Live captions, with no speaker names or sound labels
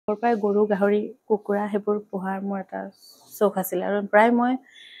প্ৰায় গৰু গাহৰি কুকুৰা সেইবোৰ পোহাৰ মোৰ এটা চখ আছিল আৰু প্ৰায় মই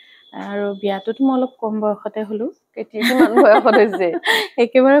আৰু বিয়াটোত মই অলপ কম বয়সতে হলো কিমান বয়সত হৈছে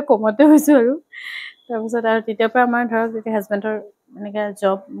একেবাৰে কমতে হৈছো আৰু তাৰপিছত আৰু তেতিয়াৰ পৰা আমাৰ ধৰক যেতিয়া হাজবেণ্ডৰ এনেকৈ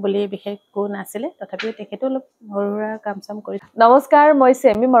জব বুলি বিশেষ একো নাছিলে তথাপিও তেখেতো অলপ সৰু সুৰা কাম চাম কৰি নমস্কাৰ মই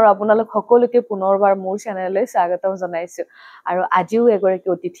শেমিম আৰু আপোনালোক সকলোকে পুনৰবাৰ মোৰ চেনেললৈ স্বাগতম জনাইছো আৰু আজিও এগৰাকী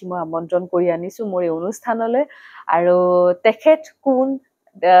অতিথি মই আমন্ত্ৰণ কৰি আনিছো মোৰ এই অনুষ্ঠানলৈ আৰু তেখেত কোন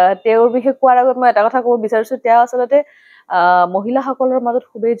তেওঁৰ বিষয়ে কোৱাৰ আগত মই এটা কথা ক'ব বিচাৰিছো তেওঁ আচলতে মহিলাসকলৰ মাজত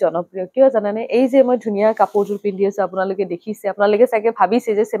খুবেই জনপ্ৰিয় কিয় জানেনে এই যে মই ধুনীয়া কাপোৰযোৰ পিন্ধি আছো আপোনালোকে দেখিছে আপোনালোকে চাগে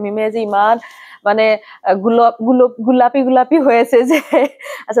ভাবিছে যে শেমিমে যে ইমান মানে গোলাপী হৈ আছে যে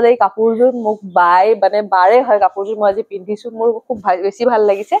আচলতে এই কাপোৰযোৰ মোক বাৰে হয় কাপোৰযোৰ মই আজি পিন্ধিছো মোৰ খুব বেছি ভাল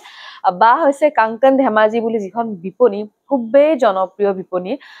লাগিছে বা হৈছে কাংকন ধেমাজি বুলি যিখন বিপণী খুবেই জনপ্ৰিয়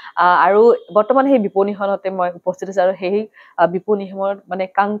বিপণী আৰু বৰ্তমান সেই বিপণীখনতে মই উপস্থিত আছো আৰু সেই বিপণীখনৰ মানে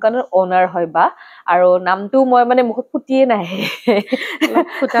কাংকনৰ অনাৰ হয় বা আৰু নামটো মই মানে মুখত ফুটিয়ে নাহে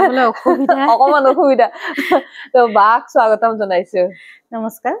ফুটাবলৈ অকমান অসুবিধা তো বাক স্বাগতম জনাইছো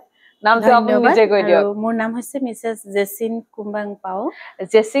নমস্কাৰ নামটো আপুনি নিজে কৈ দিয়ক মোৰ নাম হৈছে মিছেছ জেচিন কুম্বাং পাও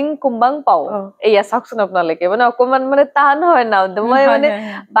জেচিন কুম্বাং পাও এয়া চাওকচোন আপোনালোকে মানে অকমান মানে টান হয় নামটো মই মানে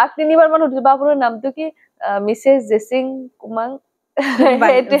বাক 3 বাৰ মান সুধিছো বা আপোনাৰ নামটো কি মিছেছ জেচিন কুম্বাং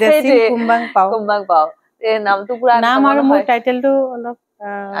কুম্বাং পাও এই নামটো পুৰা নাম আৰু মোৰ টাইটেলটো অলপ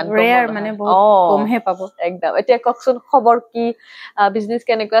ৰেয়াৰ মানে বহুত কমহে পাব একদম এতিয়া কওকচোন খবৰ কি বিজনেস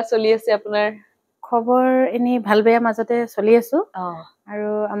কেনেকুৱা চলি আছে আপোনাৰ খবৰ এনে ভাল বেয়া মাজতে চলি আছো আৰু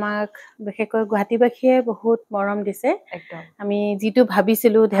আমাক বিশেষকৈ গুৱাহাটীবাসীয়ে বহুত মৰম দিছে আমি যিটো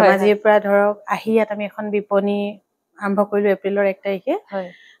ভাবিছিলো ধেমাজিৰ পৰা ধৰক আহি ইয়াত আমি এখন বিপণী আৰম্ভ কৰিলো এপ্ৰিলৰ 1 তাৰিখে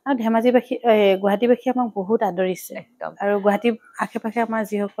আৰু ধেমাজিবাসী গুৱাহাটীবাসীয়ে আমাক বহুত আদৰিছে আৰু গুৱাহাটীৰ আশে পাশে আমাৰ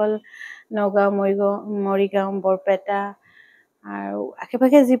যিসকল নগাঁও মৰিগাঁও বৰপেটা আৰু আশে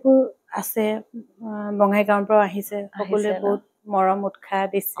পাশে যিবোৰ আছে বঙাইগাঁৱৰ পৰা আহিছে সকলোৱে বহুত মৰম উৎসাহ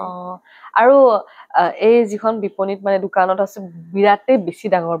দিছে আৰু এই যিখন বিপণীত মানে দোকানত আছে বিৰাটেই বেছি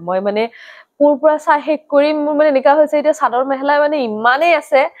ডাঙৰ মই মানে পুৰ পৰা চাই শেষ কৰি মোৰ মানে এনেকা হৈছে এতিয়া চাদৰ মেখেলা মানে ইমানেই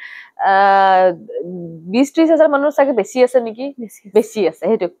আছে 20-30 হাজাৰ মানুহৰ চাগে বেছি আছে নেকি বেছি আছে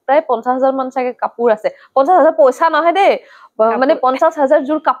সেইটো প্ৰায় 50 হাজাৰ মান চাগে কাপোৰ আছে 50 হাজাৰ পইচা নহয় দেই মানে 50 হাজাৰ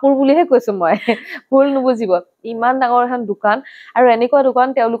জোৰ কাপোৰ বুলিহে কৈছো মই ভুল নুবুজিব ইমান ডাঙৰ এখন দোকান আৰু এনেকুৱা দোকান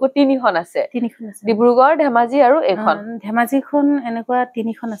তেওঁলোকৰ 3খন আছে ডিব্ৰুগড় ধেমাজি আৰু এখন ধেমাজিখন এনেকুৱা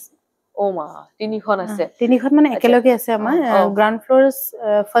 3খন আছে ও মা 3খন আছে 3খন মানে একেলগে আছে আমাৰ গ্ৰাউণ্ড ফ্লোৰ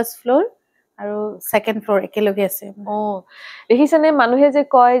ফাৰ্ষ্ট ফ্লোৰ আৰু সেকেন্ড ফ্লোৰ একেলগে আছে দেখিছেনে মানুহে যে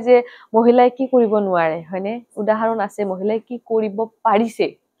কয় যে মহিলাই কি কৰিব নোৱাৰে হয়নে উদাহৰণ আছে মহিলাই কি কৰিব পাৰিছে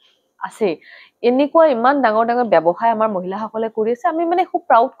আছে এনেকুৱা ইমান ডাঙৰ ডাঙৰ ব্যৱসায় আমাৰ মহিলাসকলে কৰি আছে আমি মানে খুব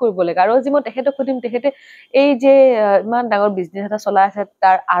প্ৰাউড কৰিব লাগে আৰু আজি মই তেখেতক সুধিম তেখেতে এই যে ইমান ডাঙৰ বিজনেছ এটা চলাই আছে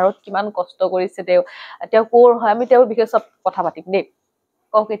তাৰ আঁৰত কিমান কষ্ট কৰিছে তেওঁ ক'ৰ হয় আমি তেওঁৰ বিষয়ে সব কথা পাতিম দেই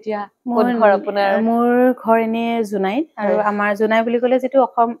কক এতিয়া কোন ঘৰ আপোনাৰ মোৰ ঘৰ এনে জোনাইত আৰু আমাৰ জোনাই বুলি ক'লে যেটো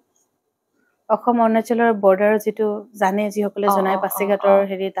অসম অৰুণাচলৰ বৰ্ডাৰ যেটো জানে যিসকলে জোনাই পাছিঘাটৰ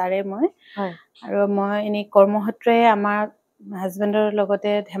হেৰি তাৰে মই আৰু মই এনে কৰ্মসূত্ৰে আমাৰ হাজবেণ্ডৰ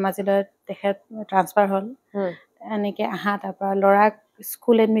লগতে ধেমাজিলৈ তেখেত ট্ৰান্সফাৰ হ'ল এনেকে আহা তাৰ পৰা ল'ৰাক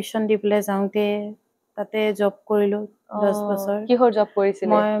স্কুল এডমিশ্যন দিবলৈ যাওঁতে তাতে জব কৰিলো 10 বছৰ কিহৰ জব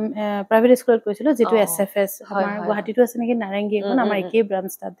কৰিছিলে মই প্ৰাইভেট স্কুলত কৰিছিলো যেটো এছএফএছ আমাৰ গুৱাহাটীতো আছে নেকি নাৰেংগী এখন আমাৰ একেই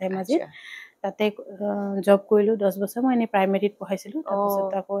ব্ৰাঞ্চ তাত ধেমাজিত তাতে জব কৰিলো 10 বছৰ মই এনে প্ৰাইমেৰীত পঢ়াইছিলো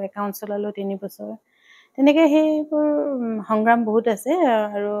তাৰপিছত আকৌ একাউণ্ট চলালো 3 বছৰ তেনেকে সেইবোৰ সংগ্ৰাম বহুত আছে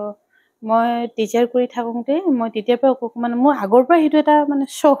আৰু মই টিচাৰ কৰি থাকোঁতে মই তেতিয়াৰ পৰা অকমান মোৰ আগৰ পৰা সেইটো এটা মানে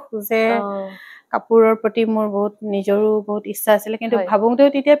চখ যে কাপোৰৰ প্ৰতি মোৰ বহুত নিজৰো বহুত ইচ্ছা আছিল কিন্তু ভাবুতেও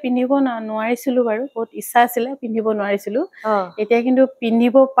তেতিয়া পিন্ধিব নোৱাৰিছিলো বাৰু বহুত ইচ্ছা আছিল পিন্ধিব নোৱাৰিছিলো এতিয়া কিন্তু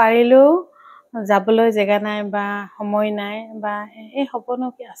পিন্ধিব পাৰিলেও যাবলৈ জায়গা নাই বা সময় নাই বা এই সপোনো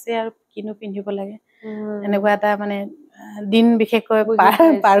কি আছে আৰু কিনো পিন্ধিব লাগে এনেকুৱা এটা মানে দিন বিশেষকৈ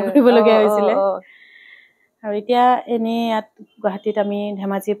পাৰ কৰিব লগা হৈছিল আৰু এতিয়া এনে ইয়াত গুৱাহাটীত আমি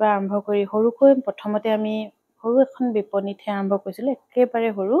ধেমাজিৰ পৰা আৰম্ভ কৰি সৰুকৈ প্ৰথমতে আমি সৰু এখন বিপণীতে আৰম্ভ কৰিছিলো একেবাৰে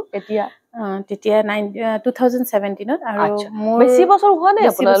সৰু এতিয়া তেতিয়া 2017ত আৰু মোৰ বেছি বছৰ হোৱা নাই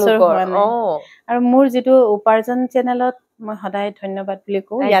আপোনালোকৰ আৰু মোৰ যেটো উপাৰ্জন চেনেলত মই সদায় ধন্যবাদ বুলি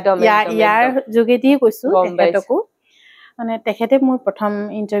কওঁ ইয়াৰ যোগেদিয়ে কৈছো তেখেতকো মানে তেখেতে মোৰ প্ৰথম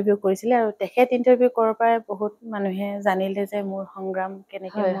ইন্টাৰভিউ কৰিছিলে আৰু তেখেত ইন্টাৰভিউ কৰাৰ পৰাই বহুত মানুহে জানিলে যে মোৰ সংগ্ৰাম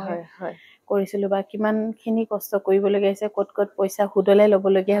কেনেকৈ মই কৰিছিলো বা কিমান খিনি কষ্ট কৰিব লগা হৈছে কত পইচা হুদলাই লব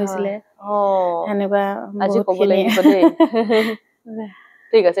লগা হৈছিল এনেকুৱা আজি ক'ব লাগিব দেই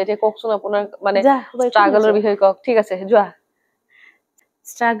ঠিক আছে এতিয়া কওকচোন আপোনাৰ মানে ষ্ট্ৰাগলৰ বিষয়ে কওক ঠিক আছে যোৱা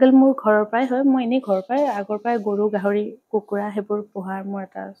ষ্ট্ৰাগল মোৰ ঘৰৰ পৰাই হয় মই এনেই ঘৰৰ পৰাই আগৰ পৰাই গৰু গাহৰি কুকুৰা সেইবোৰ পোহাৰ মোৰ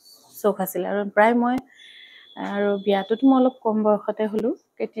এটা চখ আছিল আৰু প্ৰায় মই আৰু বিয়াটোতো মই অলপ কম বয়সতে হ'লো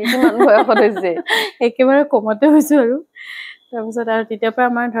কিমান বয়সত হৈছে একেবাৰে কমতে হৈছো আৰু তাৰপিছত আৰু তেতিয়াৰ পৰা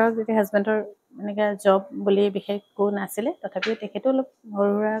আমাৰ ধৰক যেতিয়া হাজবেণ্ডৰ এনেকৈ জব বুলি বিশেষ একো নাছিলে তথাপিও তেখেতো অলপ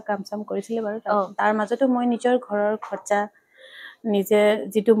সৰু সুৰা কাম চাম কৰিছিলে বাৰু তাৰ মাজতো মই নিজৰ ঘৰৰ খৰচা নিজে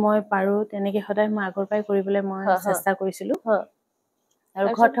যিটো মই পাৰো তেনেকে সদায় মই আগৰ পৰাই কৰিবলৈ মই চেষ্টা কৰিছিলো আৰু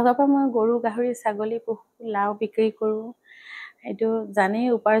ঘৰত থকাৰ পৰা মই গৰু গাহৰি ছাগলী লাও বিক্ৰী কৰো এইটো জানেই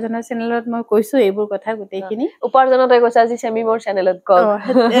উপাৰ্জনৰ চেনেলত মই কৈছো এইবোৰ কথা গোটেইখিনি উপাৰ্জনতে কৈছা আজি চেমিমৰ চেনেলত কল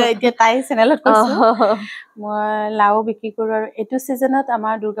এতিয়া তাই চেনেলত কৈছো মই লাও বিক্ৰী কৰো আৰু এইটো সিজনত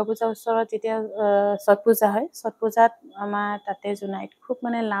আমাৰ দুৰ্গা পূজাৰ ওচৰত যেতিয়া ছট পূজা হয় ছট পূজাত আমাৰ তাতে জোনাইত খুব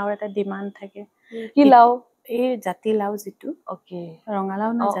মানে লাওৰ এটা ডিমাণ্ড থাকে কি লাও এই জাতি লাও যিটো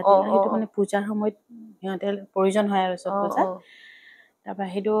ৰঙালাও না জাতি লাও সেইটো মানে পূজাৰ সময়ত সিহঁতে প্ৰয়োজন হয় আৰু ছট পূজাত তাৰপৰা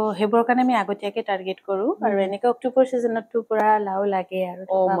সেইবোৰৰ কাৰণে আমি আগতীয়াকৈ টাৰ্গেট কৰোঁ আৰু এনেকৈ অক্টোবৰ ছিজনতো পুৰা লাও লাগে আৰু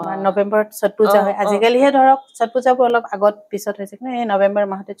আমাৰ নৱেম্বৰত ছট পূজা হয় আজিকালিহে ধৰক ছট পূজাবোৰ অলপ আগত পিছত হৈছে কিন্তু এই নৱেম্বৰ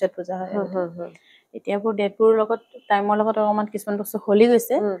মাহতে ছট পূজা হয় এতিয়াবোৰ ডেটবোৰ লগত টাইমৰ লগত অকণমান কিছুমান বস্তু সলি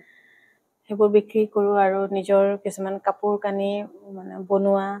গৈছে সেইবোৰ বিক্ৰী কৰোঁ আৰু নিজৰ কিছুমান কাপোৰ কানি মানে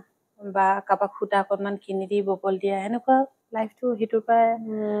বনোৱা বা কাৰোবাক সূতা অকণমান কিনি দি ববল দিয়া এনেকুৱা লাইফটো সেইটোৰ পৰাই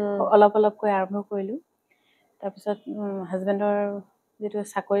অলপ অলপকৈ আৰম্ভ কৰিলোঁ তাৰপিছত হাজবেণ্ডৰ যিটো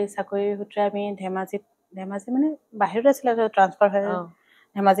চাকৰিৰ সূত্ৰে আমি ধেমাজি মানে বাহিৰত আছিলে ট্ৰান্সফাৰ হৈ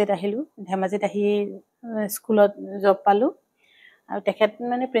ধেমাজিত আহিলোঁ ধেমাজিত আহি স্কুলত জব পালোঁ আৰু তেখেত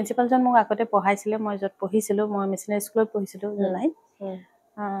মানে প্ৰিন্সিপালজন মোক আগতে পঢ়াইছিলে মই য'ত পঢ়িছিলোঁ মই মিছনেৰী স্কুলত পঢ়িছিলোঁ জোনাইত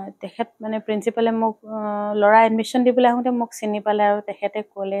তেখেত মানে প্ৰিন্সিপালে মোক ল'ৰা এডমিশ্যন দিবলৈ আহোঁতে মোক চিনি পালে আৰু তেখেতে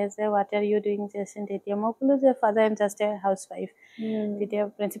ক'লে যে what are U doing Jesin তেতিয়া মই ক'লোঁ যে ফাদাৰ এম জাষ্ট এ হাউচ ৱাইফ তেতিয়া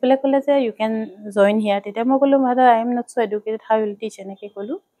প্ৰিন্সিপালে ক'লে যে ইউ কেন জইন হিয়াৰ তেতিয়া মই ক'লোঁ mother I am not so' educated how will টিচ এনেকৈ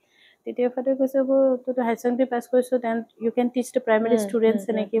ক'লোঁ তেতিয়া ফাদাৰে কৈছে তইতো হায়াৰ ছেকেণ্ডেৰী পাছ কৰিছোঁ দেন ইউ কেন টিচ দ্য প্ৰাইমেৰী ষ্টুডেণ্টছ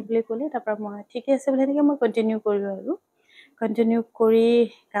এনেকৈ বুলি ক'লে তাৰপৰা মই ঠিকে আছে বুলি সেনেকৈ মই কণ্টিনিউ কৰিলোঁ আৰু কণ্টিনিউ কৰি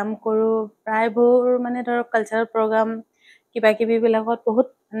কাম কৰোঁ প্ৰায়বোৰ মানে ধৰক কালচাৰেল প্ৰগ্ৰাম কিবা কিবিবিলাকত বহুত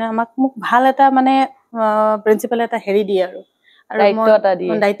মানে মোক ভাল এটা মানে প্ৰিন্সিপালে এটা হেৰি দিয়ে আৰু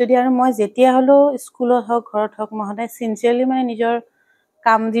মই দায়িত্ব দিয়ে আৰু মই যেতিয়া হ'লেও স্কুলত হওক ঘৰত হওক মই সদায় চিনচিয়াৰলি মানে নিজৰ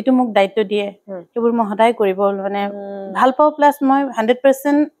কাম যিটো মোক দায়িত্ব দিয়ে সেইবোৰ মই সদায় কৰিব মানে ভাল পাওঁ প্লাছ মই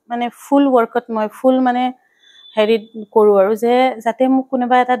 100% মানে ফুল ৱৰ্কত মই ফুল মানে হেৰিত কৰোঁ আৰু যে যাতে মোক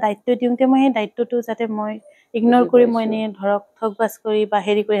কোনোবা এটা দায়িত্ব দিওঁতে মই সেই দায়িত্বটো যাতে মই ইগন'ৰ কৰি মই এনেই ধৰক ঠগ বাজ কৰি বা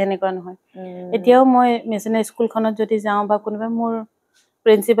হেৰি কৰি সেনেকুৱা নহয় এতিয়াও মই মিছনেৰী স্কুলখনত যদি যাওঁ বা কোনোবাই মোৰ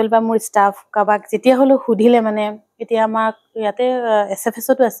প্ৰিন্সিপাল বা মোৰ ষ্টাফ কাৰোবাক যেতিয়া হ'লেও সুধিলে মানে এতিয়া আমাক ইয়াতে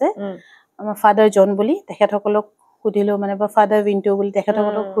SFSতো আছে আমাৰ ফাদাৰ জন বুলি তেখেতসকলক সুধিলেও মানে বা ফাদাৰ উইণ্টো বুলি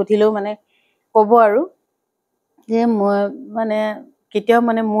তেখেতসকলক সুধিলেও মানে ক'ব আৰু যে মই মানে কেতিয়াও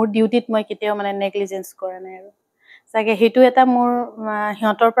মানে মোৰ ডিউটিত মই কেতিয়াও মানে নেগলিজেঞ্চ কৰা নাই আৰু চাগে সেইটো এটা মোৰ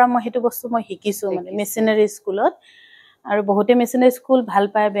সিহঁতৰ পৰা মই সেইটো বস্তু মই শিকিছোঁ মানে মিছনেৰী স্কুলত আৰু বহুতে মিছনেৰী স্কুল ভাল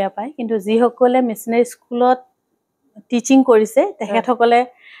পায় বেয়া পায় কিন্তু যিসকলে মিছনেৰী স্কুলত টিচিং কৰিছে তেখেতসকলে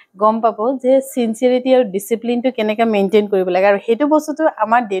গম পাব যে চিনচিয়াৰিটি আৰু ডিচিপ্লিনটো কেনেকৈ মেইনটেইন কৰিব লাগে আৰু সেইটো বস্তুটো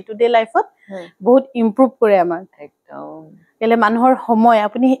আমাৰ ডে টু ডে লাইফত বহুত ইম্প্ৰুভ কৰে আমাৰ কেলে মানুহৰ সময়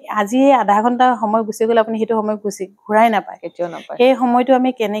আপুনি আজি আধা ঘণ্টা সময় গুচি গ'লে আপুনি সেইটো সময় ঘূৰাই নাপায় সেই সময়টো আমি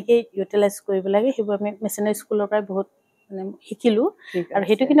কেনেকৈ ইউটিলাইজ কৰিব লাগে সেইবোৰ আমি মিছনেৰী স্কুলৰ পৰাই বহুত মানে শিকিলোঁ আৰু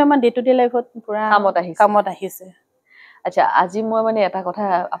সেইটো কিন্তু আমাৰ ডে টু ডে লাইফত পুৰা কামত আহিছে আচ্ছা আজি মই মানে এটা কথা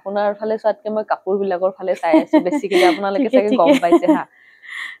আপোনাৰ ফালে চোৱাতকে মই কাপোৰবিলাকৰ ফালে চাই আছো বেছিকেলি আপোনালোকে চাগে গম পাইছে হা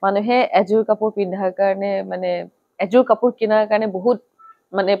মানুহে এযোৰ কাপোৰ পিন্ধাৰ কাৰণে মানে এযোৰ কাপোৰ কিনাৰ কাৰণে বহুত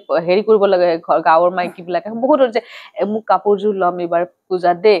মানে হেৰি কৰিব লাগে গাঁৱৰ মাইকীবিলাকে বহুত যে মোক কাপোৰযোৰ ল'ম এইবাৰ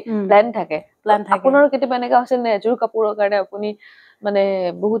পূজাত দেই প্লেন থাকে আপোনাৰ কেতিয়াবা এনেকুৱা হৈছে নে এযোৰ কাপোৰৰ কাৰণে আপুনি মানে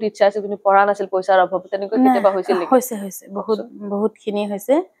বহুত ইচ্ছা আছে কিন্তু পৰা নাছিল পইচাৰ অভাৱ তেনেকুৱা কেতিয়াবা হৈছিল নেকি হৈছে বহুতখিনি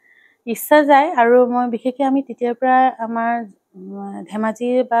হৈছে ইচ্ছা যায় আৰু মই বিশেষকৈ আমি তেতিয়াৰ পৰা আমাৰ ধেমাজি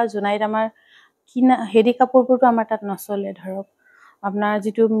বা জোনাইত আমাৰ কিনা হেৰি কাপোৰবোৰতো আমাৰ তাত নচলে ধৰক আপোনাৰ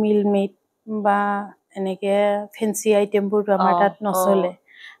যিটো মিল মেড বা এনেকৈ ফেঞ্চি আইটেমবোৰতো আমাৰ তাত নচলে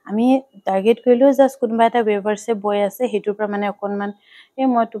আমি টাৰ্গেট কৰিলোঁ জাষ্ট কোনোবা এটা ৱেভাৰ্ছে বৈ আছে সেইটোৰ পৰা মানে অকণমান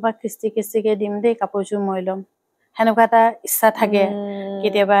মই তোমাক কিস্তিকৈ দিম দেই কাপোৰযোৰ মই ল'ম সেনেকুৱা এটা ইচ্ছা থাকে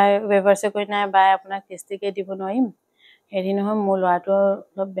কেতিয়াবা ৱেভাৰ্ছে কৈ নাই বাই আপোনাক কিস্তিকৈ দিব নোৱাৰিম হেৰি নহয় মোৰ ল'ৰাটো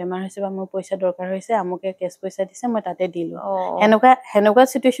অলপ বেমাৰ হৈছে বা মোৰ পইচা দৰকাৰ হৈছে আমুকে কেছ পইচা দিছে মই তাতে দিলোঁ সেনেকুৱা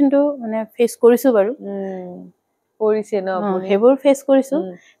চিটুৱেশ্যনটো মানে ফেচ কৰিছোঁ বাৰু কৰিছে ন সেইবোৰ ফেচ কৰিছোঁ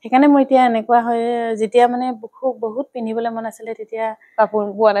সেইকাৰণে মই এতিয়া এনেকুৱা হয় যেতিয়া মানে বহুত পিন্ধিবলৈ মন আছিলে তেতিয়া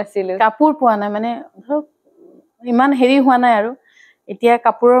কাপোৰ পোৱা নাই মানে ধৰক ইমান হেৰি হোৱা নাই আৰু এতিয়া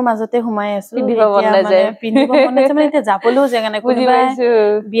কাপোৰৰ মাজতে সোমাই আছো পিন্ধিব মন এতিয়া মানে পিন্ধিব মন আছে মানে এতিয়া যাবলৈও জেগা নাই কোনোবাই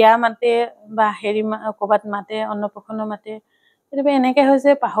বিয়া মাতে বা হেৰি ক'বাত মাতে অন্নপ্ৰসন্ন মাতে কেতিয়াবা এনেকে হৈছে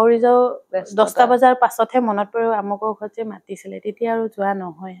পাহৰি যাও 10টা বজাৰ পাছতহে মনত পৰে আমুকৰ ঘৰত যে মাতিছিলে তেতিয়া আৰু যোৱা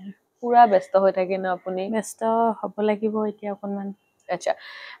নহয় আৰু পুৰা ব্যস্ত হৈ থাকে ন আপুনি ব্যস্ত হ'ব লাগিব এতিয়া অকনমান আচ্ছা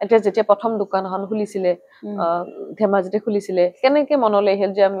এতিয়া যেতিয়া প্ৰথম দোকানখন খুলিছিলে ধেমাজিতে খুলিছিলে কেনেকে মনলৈ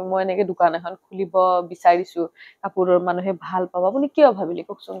আহিল যে মই এনেকে দোকান এখন খুলিব বিচাৰিছো কাপোৰৰ মানুহে ভাল পাব আপুনি কিয় ভাবিলে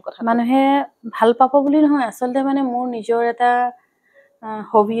কওকচোন কথা মানুহে ভাল পাব বুলি নহয় আচলতে মানে মোৰ নিজৰ এটা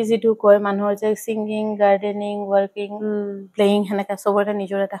হবি যেটো কয় মানুহৰ যে সিংগিং গাৰ্ডেনিং ওয়াৰ্কিং প্লেইং হেনেকা সবৰে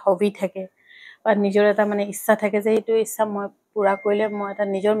নিজৰ এটা হবি থাকে বা নিজৰ এটা মানে ইচ্ছা থাকে যে এইটো ইচ্ছা মই পুৰা কৰিলে মই এটা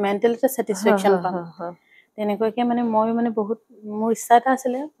নিজৰ মেন্টাল স্যাটিসফ্যাকশন পাম তেনেকুৱাকে মানে মই মানে বহুত মোৰ ইচ্ছা এটা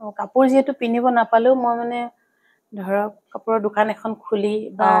আছিল কাপোৰ যেটো পিনিব নাপালেও মই মানে ধৰক কাপোৰৰ দোকান এখন খুলি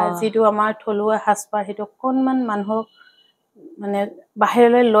বা যেটো আমাৰ থলুৱা হাসপাৰ হেটো কোনমান মানুহক মানে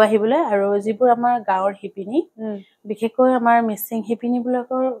বাহিৰলৈ লৈ আহিবলৈ আৰু যিবোৰ আমাৰ গাঁৱৰ হিপিনি বিশেষকৈ আমাৰ মিচিং হিপিনি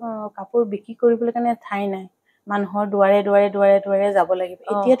বিলাকৰ কাপোৰ বিক্ৰী কৰিবলৈ কাৰণে ঠাই নাই মানুহৰ দুৱাৰে দুৱাৰে দুৱাৰে দুৱাৰে যাব লাগিব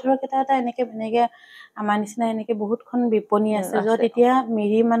এতিয়া ধৰক এটা এনেকে আমাৰ নিচিনা এনেকে বহুতখন বিপণী আছে যত এতিয়া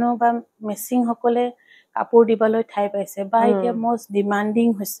মিৰি মানুহ বা মিচিং সকলে কাপোৰ দিবলৈ ঠাই পাইছে বা এতিয়া মোস্ট ডিমান্ডিং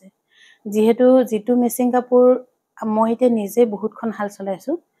হৈছে যেহেতু যেটো মিচিং কাপোৰ মই এতিয়া নিজে বহুতখন হাল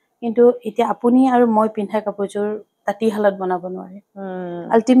চলাইছো কিন্তু এতিয়া আপুনি আৰু মই পিন্ধা কাপোৰযোৰ তাঁতিশালত বনাব নোৱাৰে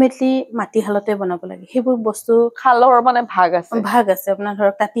আলটিমেটলি মাটিশালতে বনাব লাগে সেইবোৰ বস্তু খালৰ মানে ভাগ আছে আপোনাৰ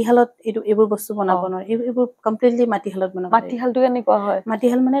ধৰক তাঁতিশালত এইবোৰ বস্তু বনাব নোৱাৰে এইবোৰ কমপ্লিটলি মাটিশালত বনাব লাগে মাটিশালটো কেনেকুৱা হয়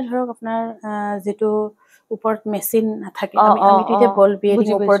মাটিশাল মানে ধৰক আপোনাৰ যেটো ওপৰত মেচিন নাথাকে আমি তেতিয়া বল বিয়েৰিং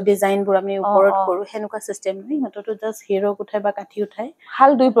ওপৰত ডিজাইনবোৰ আমি ওপৰত কৰো হেনেকুৱা সিস্টেম নাই হতটো জাস্ট হিৰো উঠাই বা কাঠি উঠাই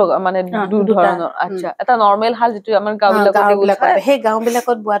হাল দুই মানে দুই ধৰণৰ আচ্ছা এটা নৰমাল হাল যেটো আমাৰ গাঁওবিলাকত উঠাই সেই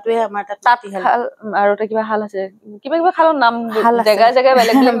গাঁওবিলাকত বুৱাটোৱে আমাৰ তাঁতিশাল আৰু এটা কিবা হাল আছে কিবা খালৰ নাম জায়গা জায়গা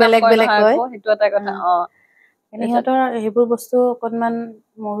বেলেগ বেলেগ কয় হেতু এটা কথা সিহঁতৰ হেবোৰ বস্তু অকনমান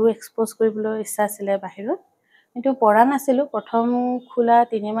মোৰো এক্সপোজ কৰিবলৈ ইচ্ছা আছিল বাহিৰত কিন্তু পৰা নাছিলো প্ৰথম খোলা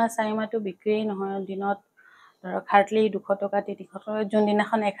 3 মাহ 4 মাহটো বিক্ৰী নহয় দিনত ধৰক হাৰ্ডলি 200 টকা 300 টকা যোন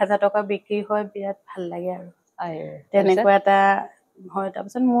দিনাখন 1000 টকা বিক্ৰী হয় বিৰাট ভাল লাগে আৰু তেনেকুৱা এটা হয়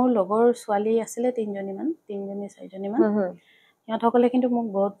তাৰপিছত মোৰ লগৰ ছোৱালী আছিল 3জনী 4জনী মান সিহঁতসকলে কিন্তু মোক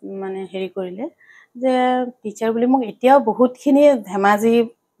বহুত মানে হেৰি কৰিলে যে টিচাৰ বুলি মোক এতিয়াও বহুতখিনি ধেমাজি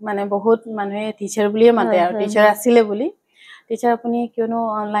মানে বহুত মানুহে টিচাৰ বুলিয়ে মাতে আৰু টিচাৰ আছিলে বুলি টিচাৰ আপুনি কিয়নো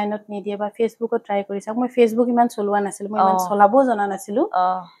অনলাইনত নিদিয়ে বা ফেসবুকত ট্ৰাই কৰিছা মই ফেসবুক ইমান চলোৱা নাছিল মই ইমান চলাবও জনা নাছিলো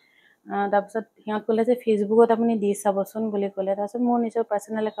তাৰপিছত সিহঁত ক'লে যে ফেসবুকত আপুনি দি চাবচোন বুলি ক'লে তাৰপিছত মোৰ নিজৰ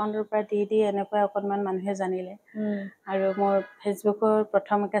পাৰ্সোনাল একাউণ্টৰ পৰা দি এনেকুৱা অকনমান মানুহে জানিলে আৰু মোৰ ফেসবুকৰ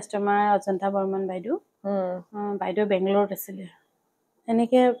প্ৰথম কাস্টমাৰ অজন্তা বৰ্মন বাইদেউ বেংগলৰত আছিলে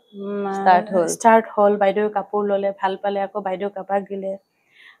এনেকে স্টাৰ্ট হল বাইদেউ কাপোৰ ললে ভাল পালে আকৌ বাইদেউ কাবাক দিলে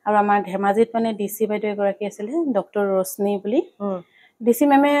আৰু আমাৰ ধেমাজিত মানে ডিসি বাইদেউ এগৰাকী আছিল ডক্টৰ ৰশ্নি বুলি ডিসি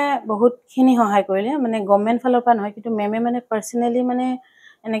মেমে বহুতখিনি সহায় কৰিলে মানে গভৰ্নমেন্ট ফালৰ পৰা নহয় কিন্তু মেমে মানে পাৰ্সোনালি মানে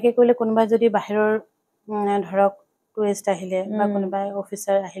এনেকে কৰিলে কোনোবা যদি বাহিৰৰ ধৰক টুৰিষ্ট আহিলে বা কোনোবা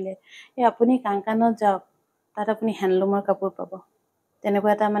অফিচাৰ আহিলে এই আপুনি কাংকানত যাওক তাত আপুনি হ্যান্ডলুমৰ কাপোৰ পাব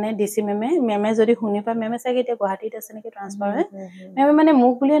তেনেকুৱা এটা মানে ডিসি মেমে যদি শুনি পায় মেমে চাগে এতিয়া গুৱাহাটীত আছে নেকি ট্ৰান্সফাৰ হয় মেমে মানে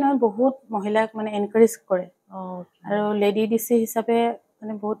মোক বুলিয়ে নহয় বহুত মহিলাক মানে এনকাৰেজ কৰে আৰু লেডি ডিসি হিচাপে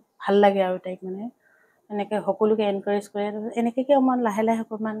মানে বহুত ভাল লাগে আৰু তাইক মানে এনেকে সকলোকে এনকাৰেজ কৰে এনেকে কি অমান লাহে লাহে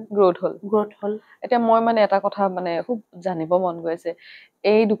অকমান গ্ৰোথ হল এতিয়া মই মানে এটা কথা মানে খুব জানিব মন গৈছে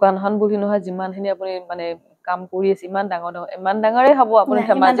এই দোকানখন বুলি নহয় যিমানখিনি আপুনি মানে কাম কৰি আছে ইমান ডাঙৰে হ'ব আপুনি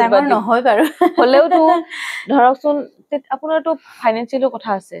ধেমাজি বা নহয় বাৰু হলেওটো ধৰকচোন আপোনাৰটো ফাইনান্সিয়েলৰ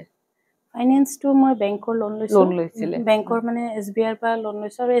কথা আছে ফাইনান্সটো মই বেংকৰ লোন লৈছিল বেংকৰ মানে এসবিআইৰ পৰা লোন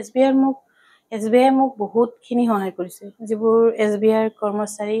লৈছো আৰু এসবিআই মোক বহুতখিনি সহায় কৰিছে যিবোৰ এসবিআইৰ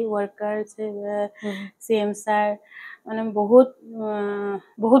কৰ্মচাৰী ওয়াৰ্কাৰ সিএম স্যাৰ মানে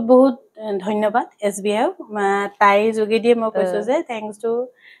বহুত ধন্যবাদ এসবিআই তাই যোগেদি মই কৈছো যে thanks to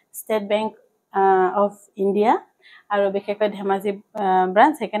state bank of India আৰু বিশেষকৈ ধেমাজি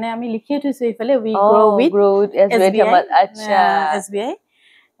ব্ৰাঞ্চ সেকানে আমি লিখি থৈছো ইফালে উই গ্ৰো উইথ এসবিআই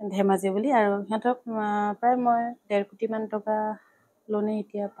ধেমাজি বুলি আৰু সিহঁতক প্ৰায় মই 1.5 কোটি মান টকা লোনে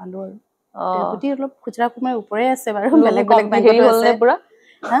এতিয়া পালো আৰু 1.5 কোটি অলপ খুচৰা কুমাৰ উপৰে আছে বাৰু বেলেগ বেংকত আছে পুৰা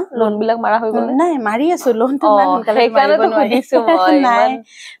লোন বিলাক মাৰা হৈ গ'ল নাই মাৰি আছো লোনটো মান সোনকালে মাৰিব নোৱাৰি নাই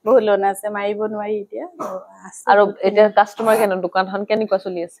বহুত লোন আছে মাৰিব নোৱাৰি এতিয়া আৰু এতিয়া কাস্টমাৰ কেনে দোকানখন কেনেকুৱা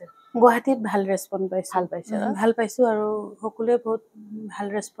চলি আছে গুৱাহাটীত ভাল ৰেসপন্স পাইছো ভাল পাইছো আৰু সকলোৱে বহুত ভাল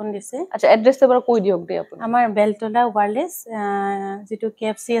ৰেসপন্স দিছে আচ্ছা এড্ৰেছটো বাৰু কৈ দিয়ক দে আপুনি আমাৰ বেলতলা ওয়াৰলেস যেটো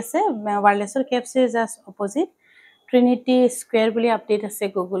কেএফসি আছে ওয়াৰলেসৰ KFC just opposite Trinity square বুলি আপডেট আছে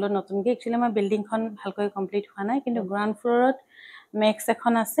গুগলত নতুনকৈ একচুয়ালি আমাৰ বিল্ডিংখন ভালকৈ কমপ্লিট হোৱা নাই কিন্তু গ্ৰাউণ্ড ফ্লোৰত মেক্স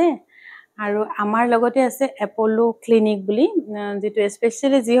এখন আছে আৰু আমাৰ লগতে আছে এপলো ক্লিনিক বুলি যেটো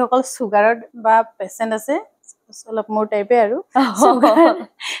স্পেশালি যি সকল সুগাৰৰ বা পেশেন্ট আছে অলপ মোৰ টাইপে আৰু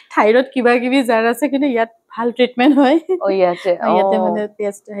থাইৰয়ড কিবা কিবি যাৰ আছে কিন্তু ইয়াত ভাল ট্ৰিটমেন্ট হয় ইয়াতে মানে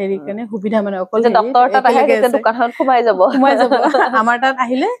টেষ্ট হেৰি কাৰণে সুবিধা মানে অকল ডক্টৰ তাত আহে যে দোকানখন সোমাই যাব আমাৰ তাত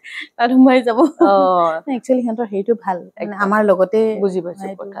আহিলে তাত সোমাই যাব একচুয়ালি হেতৰ হেইটো ভাল মানে আমাৰ লগতে বুজি পাইছো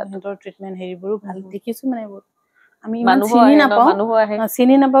কথা হেতৰ ট্ৰিটমেন্ট হেৰিবোৰো ভাল দেখিছো মানে আমি ইমান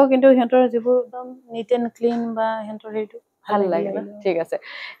চিনি নাপাও কিন্তু হেতৰ যিবোৰ একদম নিট এন্ড ক্লিন বা হেতৰ হেইটো ভাল লাগে ঠিক আছে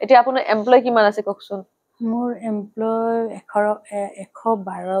এতিয়া আপোনাৰ এমপ্লয় কিমান আছে ককচোন মোৰ এমপ্লয়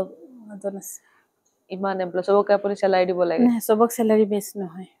 112 জন আছে ইমান এমপ্লয় সবকে আপুনি স্যালাৰি দিব লাগে না সবক স্যালাৰি বেছ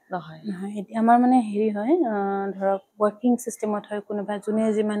নহয় এতিয়া আমাৰ মানে হেৰি হয় ধৰক ওয়াৰ্কিং সিস্টেমত হয় কোনোবা জুনে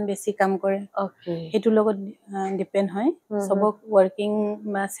যিমান বেছি কাম কৰে ওকে হেতু লগত ডিপেন্ড হয় সবক ওয়াৰ্কিং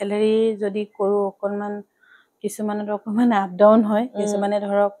বা স্যালাৰি যদি কৰো অকনমান কিছুমানৰ অকমান আপ ডাউন হয় কিছুমানে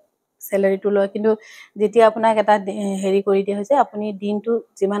ধৰক স্যালাৰিটো লয় কিন্তু যেতিয়া আপোনাক এটা হেৰি কৰি দিয়া হৈছে আপুনি দিনটো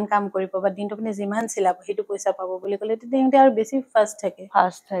যিমান কাম কৰিব বা দিনটো আপুনি যিমান চিলাব হেতু পইচা পাব বুলি কলে তেতিয়াতে আৰু বেছি ফাস্ট থাকে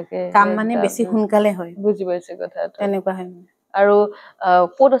কাম মানে বেছি সোনকালে হয় বুজি পাইছে কথাটো তেনেকুৱা হয় আৰু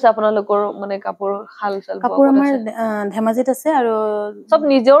কোত আছে আপোনালোকৰ মানে কাপোৰ খাল চাল কাপোৰ আমাৰ ধেমাজিত আছে আৰু সব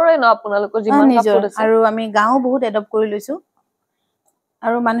নিজৰে ন আপোনালোকৰ যিমান কাপোৰ আছে আৰু আমি গাঁও বহুত এডপ্ট কৰি লৈছো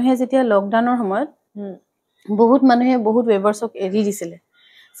আৰু মানুহে যেতিয়া লকডাউনৰ সময়ত বহুত মানুহে বহুত ব্যৱসায়ক এৰি দিছিলে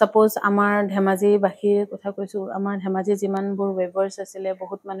সাপোজ আমাৰ ধেমাজি বাহিৰ কথা কৈছো আমাৰ ধেমাজি যিমানবোৰ ৱেভাৰ্স আছিলে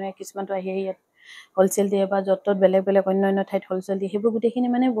বহুত মানুহে কিছুমানটো আহি ইয়াত হোলসেল দিয়ে বা যত্তত বেলেগ বেলেগ অন্য ঠাইত হোলসেল দিয়ে হেবোৰ গুটেখিনি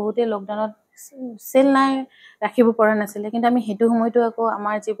মানে বহুতে লকডাউনত সেল নাই ৰাখিব পৰা নাছিলে কিন্তু আমি হেতু সময়টো আকৌ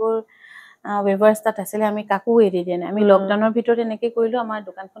আমাৰ যিবোৰ ৱেভাৰ্স তাত আছিলে আমি কাকো এৰি দিয়া নাই আমি লকডাউনৰ ভিতৰত এনেকৈ কৰিলো আমাৰ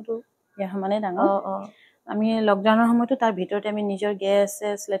দোকানখনটো ইয়া মানে ডাঙৰ আমি লকডাউনৰ সময়টো তাৰ ভিতৰতে আমি নিজৰ গেছ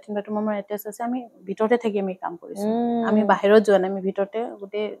লেট্ৰিন বাথৰুমৰ এটেচ আছে আমি ভিতৰতে থাকি আমি কাম কৰিছো আমি বাহিৰত যোৱা নাই আমি ভিতৰতে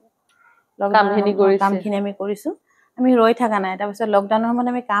গুটে কামখিনি আমি কৰিছো আমি ৰৈ থাকা নাই তাৰ পিছত লকডাউনৰ সময়ত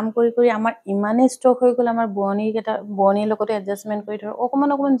আমি কাম কৰি কৰি আমাৰ ইমানে ষ্টক হৈ গল আমাৰ বনিৰ লগতে এডজাস্টমেন্ট কৰি ধৰ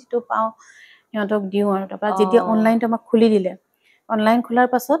অকমান যিটো পাও সিহঁতক দিও আৰু তাৰপা যেতিয়া অনলাইনটো আমাক খুলি দিলে অনলাইন খোলাৰ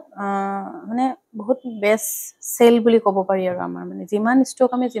পাছত মানে বহুত বেষ্ট সেল বুলি ক'ব পাৰি আৰু আমাৰ মানে যিমান ষ্টক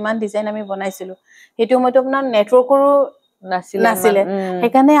আমি যিমান ডিজাইন আমি বনাইছিলো হেতু মইতো আপোনাৰ নেটৱৰ্কৰো নাছিলে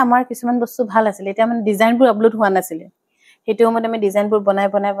সেইকাৰণে আমাৰ কিছুমান বস্তু ভাল আছিল এতিয়া মানে ডিজাইনবোৰ আপলোড হোৱা নাছিলে হেতু মতে আমি ডিজাইনবোৰ বনাই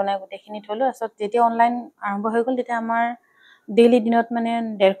গুটেখিনি থলো আসত যেতিয়া অনলাইন আৰম্ভ হৈ গল তেতিয়া আমাৰ ডেইলি দিনত মানে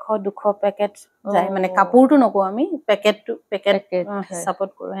 150-200 পেকেট যায় মানে কাপোৰটো নকো আমি পেকেট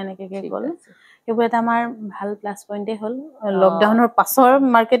সাপোৰ্ট কৰো হেনেকে গল হেবোৰ এটা আমাৰ ভাল প্লাস পইণ্টে হল লকডাউনৰ পাছৰ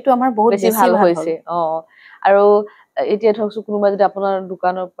মাৰ্কেটটো আমাৰ বহুত বেছি ভাল হৈছে আৰু এতিয়া ধৰক কোনোবা যদি আপোনাৰ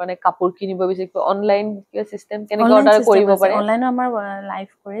দোকানৰ মানে কাপোৰ কিনিব বিচাৰে অনলাইন কিবা সিস্টেম কেনেকৈ অৰ্ডাৰ কৰিব পাৰে অনলাইন আমাৰ লাইভ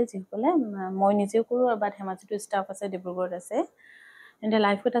কৰে যিসকলে মই নিজেও কৰো বা ধেমাজিটো ষ্টাফ আছে ডিব্ৰুগড়ত আছে এন্ড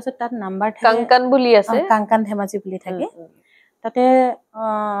লাইভ কোট আছে তাত নাম্বাৰ থাকে কাংকান বুলি আছে কাংকান ধেমাজি বুলি থাকে তাতে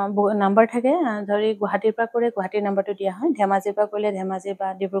নাম্বাৰ থাকে ধৰি গুৱাহাটীৰ পৰা কৰে গুৱাহাটীৰ নাম্বাৰটো দিয়া হয় ধেমাজিৰ পৰা কৰিলে ধেমাজি বা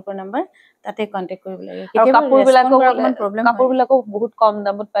ডিব্ৰুগড় নাম্বাৰ তাতে কন্টাক্ট কৰিব লাগে কাপোৰবিলাকো বহুত কম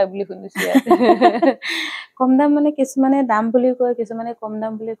দামত পায় বুলি শুনিছো কম দাম মানে কিছুমানে দাম বুলি কয় কিছুমানে কম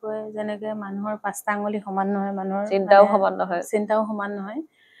দাম বুলি কয় যেনেকে মানুহৰ পাঁচটা আঙুলি সমান নহয় মানুহৰ চিন্তাও সমান নহয়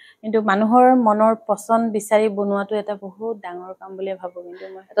কিন্তু মানুহৰ মনৰ পছন্দ বিচাৰি বনোৱাটো এটা বহুত ডাঙৰ কাম বুলি ভাবো কিন্তু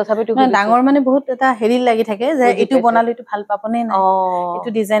মই তথাপিতো ডাঙৰ মানে বহুত এটা হেৰি লাগি থাকে যে এটো বনালে এটো ভাল পাবনে নাই এটো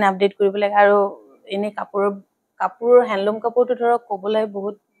ডিজাইন আপডেট কৰিব লাগে আৰু এনে কাপোৰ হ্যান্ডলুম কাপোৰটো ধৰক কবলৈ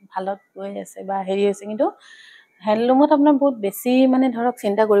বহুত ভালত গৈ আছে বা হেৰি হৈছে কিন্তু হ্যান্ডলুমত আপোনাৰ বহুত বেছি মানে ধৰক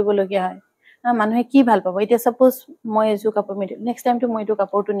চিন্তা কৰিব লগিয়া হয় মানুহে কি ভাল পাব এতিয়া সাপোজ মই এজু কাপোৰ মিলো নেক্সট টাইম তো মই এটো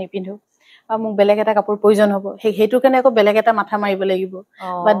কাপোৰটো নিপিন্ধো বা মোক বেলেগ এটা কাপোৰ প্ৰয়োজন হ'ব হেতু কাৰণে আকৌ বেলেগ এটা মাথা মাৰিব লাগিব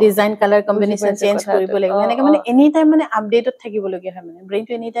বা ডিজাইন কালাৰ কম্বিনেশন চেঞ্জ কৰিব লাগিব এনেকে মানে এনি টাইম মানে আপডেটত থাকিব লগিয়া হয় মানে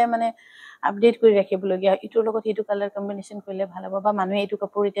ব্ৰেইনটো এনি টাইম মানে আপডেট কৰি ৰাখিব লগিয়া ইটোৰ লগত হেতু কালাৰ কম্বিনেশন কৰিলে ভাল হ'ব বা মানুহে এটো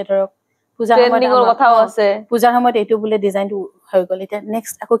কাপোৰ এতিয়া ধৰক ট্ৰেন্ডিংৰ কথাও আছে পূজাৰ সময়ত এটো বুলে ডিজাইনটো হৈ গল এতিয়া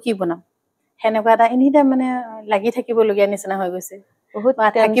নেক্সট আকৌ কি বনাম হেনেকুৱা এটা এনি টাইম মানে লাগি থাকিব লগিয়া নিচিনা হৈ গৈছে বহুত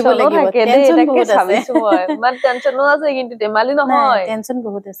টেনচনো থাকে দেই এটাকে ভাবিছো মই মানে টেনচনো আছে কিন্তু দেমালি নহয় টেনচন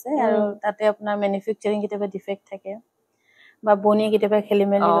বহুত আছে আৰু তাতে আপোনাৰ ম্যানুফ্যাকচাৰিং কিটাবা ডিফেক্ট থাকে বা বনি কিটাবা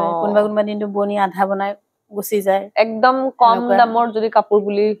খেলিমেলি হয় কোনবা দিনটো বনি আধা বনাই গুচি যায় একদম কম দামৰ যদি কাপোৰ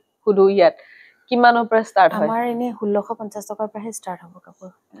বুলি খুদু ইয়াত কিমানৰ পৰা স্টাৰ্ট হয় আমাৰ এনে 1650 টকাৰ পৰা ষ্টাৰ্ট হ'ব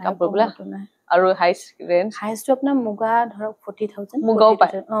কাপোৰবিলাক আৰু হাইষ্ট টো আপোনাৰ মুগা ধৰক 40000 মুগাও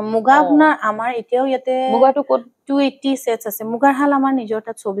পায় মুগা আপোনাৰ আমাৰ এতিয়াও ইয়াতে মুগাটো কত 280 সেটস আছে মুগাৰ হাল আমাৰ নিজৰ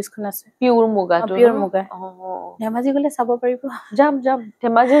তাত 24 খন আছে পিওৰ মুগাটো পিওৰ মুগা ধেমাজি গলে চাব পাৰিব যাম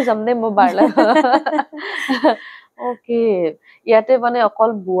ধেমাজিও যাম দে মই বাৰলা ওকে ইয়াতে মানে অকল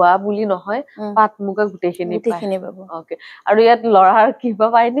বোৱা বুলি নহয় পাট মুগা গোটেইখিনি পাব ওকে আৰু ইয়াত লৰাৰ কিবা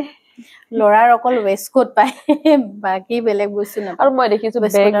পায়নে লৰাৰ অকল ৱেষ্ট কোট পায় বাকি বেলেগ বস্তু নাপায় আৰু মই দেখিছো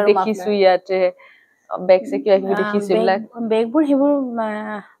বেগ দেখিছো ইয়াতে বেগ সে কিবা কিবি দেখিছো বেগবোৰ সেইবোৰ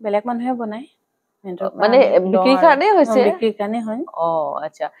বেলেগ মানুহে বনায় মানে বিক্ৰীৰ কাৰণে হৈছে বিক্ৰীৰ কাৰণে হয়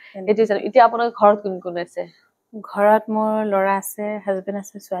আচ্ছা এতিয়া আপোনাৰ ঘৰত কোন কোন আছে ঘৰত মোৰ ল'ৰা আছে হাজবেণ্ড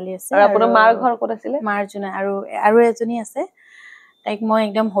আছে ছোৱালী আছে আৰু আপোনাৰ মাৰ ঘৰ ক'ত আছিলে মাৰ জনা আৰু এজনী আছে তাইক মই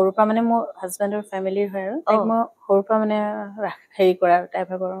একদম সৰুৰ পৰা মানে মোৰ হাজবেণ্ডৰ ফেমিলিৰ হয় আৰু তাইক মই সৰুৰ পৰা মানে হেৰি কৰা তাই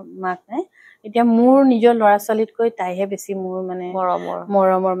ভাগৰ মাক নাই এতিয়া মোৰ নিজৰ ল'ৰা ছোৱালীতকৈ তাইহে বেছি মোৰ মানে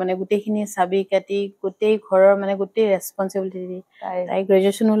মৰমৰ মানে গোটেইখিনি চাবি কাটি গোটেই ঘৰৰ মানে গোটেই ৰেছপন্সিবিলিটি তাই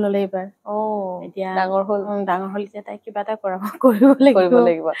গ্ৰেজুৱেশ্যনো ল'লে এইবাৰ এতিয়া ডাঙৰ হ'ল এতিয়া তাই কিবা এটা কৰিব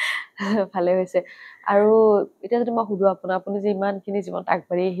লাগিব ভালে হৈছে আৰু এতিয়া যদি মই সুধো আপুনি যে ইমানখিনি জীৱনত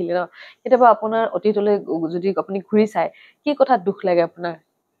আগবাঢ়ি আহিলে ন কেতিয়াবা আপোনাৰ অতীতলৈ যদি আপুনি ঘূৰি চাই কি কথা দুখ লাগে আপোনাৰ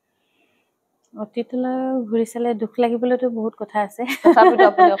অতীতলৈ ঘূৰি চালে দুখ লাগিবলৈতো বহুত কথা আছে তথাপিতো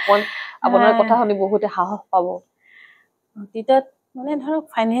আপুনি আপোনাৰ কথা শুনি বহুতে সাহস পাব অতীতত মানে ধৰক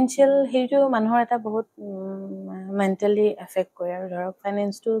ফাইনেন্সিয়েল হেৰিটো মানুহৰ এটা বহুত মেণ্টেলি এফেক্ট কৰে আৰু ধৰক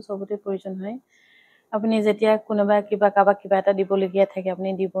ফাইনেন্সটো চবতে প্ৰয়োজন হয় আপুনি যেতিয়া কোনোবা কাৰোবাক কিবা এটা দিবলগীয়া থাকে আপুনি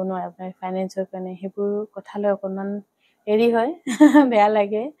দিব নোৱাৰে আপোনাৰ ফাইনেন্সৰ কাৰণে সেইবোৰ কথালৈ অকণমান হেৰি হয় বেয়া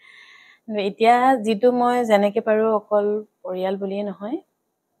লাগে এতিয়া যিটো মই যেনেকৈ পাৰোঁ অকল পৰিয়াল বুলিয়ে নহয়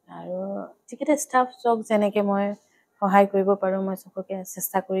আৰু যিকেইটা ষ্টাফ চব যেনেকৈ মই সহায় কৰিব পাৰোঁ মই চবকে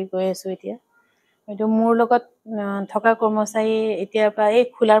চেষ্টা কৰি গৈ আছোঁ এতিয়া হয়তো মোৰ লগত থকা কৰ্মচাৰী এতিয়াৰ পৰা এই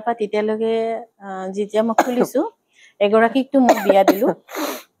খোলাৰ পৰা তেতিয়ালৈকে যেতিয়া মই খুলিছোঁ এগৰাকীকতো মই বিয়া দিলোঁ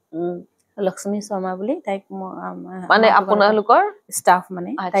লক্ষ্মী শৰ্মা বুলি তাইক মানে আপোনালোকৰ ষ্টাফ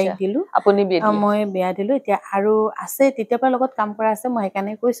মানে তাইক দিলোঁ আপুনি মই বিয়া দিলোঁ এতিয়া আৰু আছে তেতিয়াৰ পৰা লগত কাম কৰা আছে মই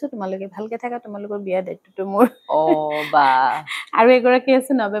সেইকাৰণে কৈছোঁ তোমালোকে ভালকে থাকা তোমালোকৰ বিয়া দায়িত্বটো মোৰ আৰু এগৰাকী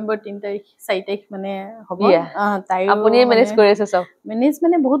আছে নৱেম্বৰ 3 তাৰিখ 4 তাৰিখ মানে হ'ব তাইও আপুনিয়ে মেনেজ কৰি আছে চব মেনেজ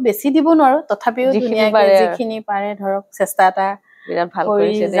মানে বহুত বেছি দিব নোৱাৰো তথাপিও ধুনীয়াকে যিখিনি পাৰে ধৰক চেষ্টা এটা বিৰাট ভাল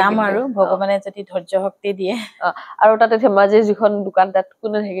কৰিছে যাম আৰু ভগৱানে যদি ধৈৰ্য শক্তি দিয়ে আৰু তাতে ধেমাজিৰ যিখন দোকান তাত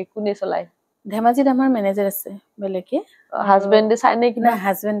কোনে চলায় ধেমাজিত আমাৰ মেনেজাৰ আছে বেলেগে হাজবেণ্ডে চাই নে কিনা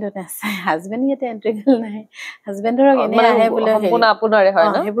হাজবেণ্ডে নাচায় হাজবেণ্ড ইয়াতে এণ্ট্ৰি গ'ল নাই হাজবেণ্ডৰক এনেই আহে বোলে সম্পূৰ্ণ আপোনাৰে হয়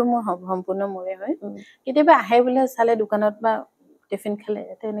ন সেইবোৰ মোৰ সম্পূৰ্ণ মোৰে হয় কেতিয়াবা আহে বোলে চালে দোকানত বা টিফিন খালে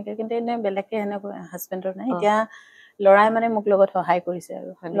তেনেকে কিন্তু এনে বেলেগকে এনেকৈ হাজবেণ্ডৰ নাই এতিয়া ল'ৰাই মানে মোক লগত সহায় কৰিছে আৰু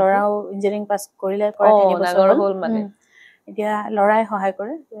ল'ৰাও ইঞ্জিনিয়াৰিং পাছ কৰা 3 বছৰ হ'ল মানে এতিয়া ল'ৰাই সহায়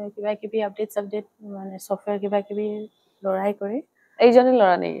কৰে কিবা কিবি আপডেট মানে ছফটৱেৰ কিবা কিবি ল'ৰাই কৰে এইজনে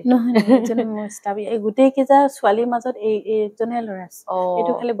ল'ৰা নেকি নহয় এইজনে মোৰ ষ্টাফ এই গোটেই কেইটা ছোৱালীৰ মাজত এইজনে ল'ৰা আছে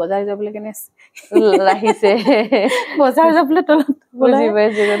এইটো খালি বজাৰ যাবলৈ কেনে ৰাখিছে বজাৰ যাবলৈ তলত বুজি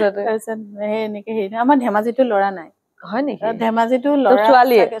পাইছো কথাটো তাৰপিছত এনেকে হেৰি আমাৰ ধেমাজিতো ল'ৰা নাই হয় নেকি ধেমাজিতো ল'ৰা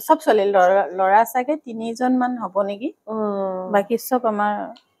চব ছোৱালী ল'ৰা চাগে 3জন মান হ'ব নেকি বাকী চব আমাৰ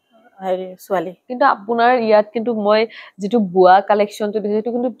হেৰি ছোৱালী কিন্তু আপোনাৰ ইয়াত কিন্তু মই যিটো বোৱা কালেকশ্যনটো দেখিছো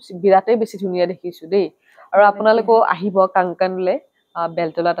সেইটো কিন্তু বিৰাটেই বেছি ধুনীয়া দেখিছো দেই আৰু আপোনালোকো আহিব কাংকানলৈ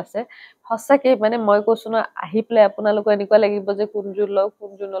বেলতলাত আছে সঁচাকে মানে মই কৈছো ন আহি পেলাই আপোনালোকৰ এনেকুৱা লাগিব যে কোনযোৰ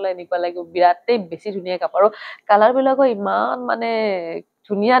নলয় এনেকুৱা লাগিব বিৰাটেই বেছি ধুনীয়া কাপোৰ আৰু কালাৰ বিলাকো ইমান মানে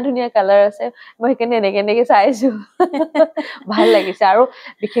ধুনীয়া ধুনীয়া কালাৰ আছে মই সেইকাৰণে এনেকে চাইছো ভাল লাগিছে আৰু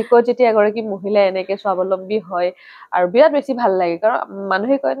বিশেষকৈ যেতিয়া এগৰাকী মহিলা এনেকে স্বাৱলম্বী হয় আৰু বিৰাট বেছি ভাল লাগে কাৰণ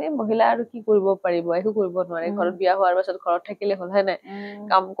মানুহে কয় নে মহিলা আৰু কি কৰিব পাৰিব একো কৰিব নোৱাৰে ঘৰত বিয়া হোৱাৰ পাছত ঘৰত থাকিলে হ'ল হয় নাই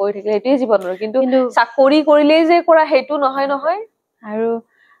কাম কৰি থাকিলে সেইটোৱে জীৱন আৰু কিন্তু চাকৰি কৰিলেই যে কৰা সেইটো নহয় আৰু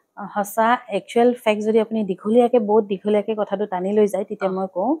সঁচা একচুৱেল ফেক্ট যদি আপুনি বহুত দীঘলীয়াকে কথাটো টানি লৈ যায় তেতিয়া মই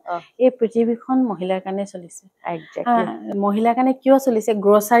কওঁ এই পৃথিৱীখন মহিলাৰ কাৰণে চলিছে মহিলাৰ কাৰণে কিয় চলিছে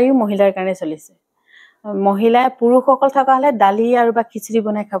গ্ৰচাৰীও মহিলাৰ কাৰণে চলিছে মহিলা পুৰুষসকল থকা হলে দালি আৰু বা খিচিৰি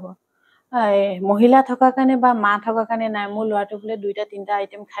বনাই খাব মহিলা থকাৰ কাৰণে বা মা থকাৰ কাৰণে নাই মোৰ ল'ৰাটো বোলে 2-3টা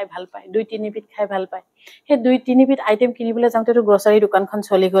আইটেম খাই ভাল পায় 2-3 বিধ খাই ভাল পায় সেই 2-3 বিধ আইটেম কিনিবলৈ যাওঁতেতো গ্ৰচাৰী দোকানখন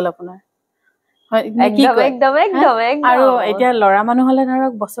চলি গ'ল আপোনাৰ আৰু এতিয়া ল'ৰা মানুহ হলে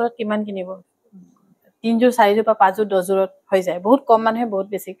ধৰক বছৰত কিমান কিনিব 3যোৰ 4যোৰ বা 5যোৰ 10যোৰত হৈ যায় বহুত কম মানুহে বহুত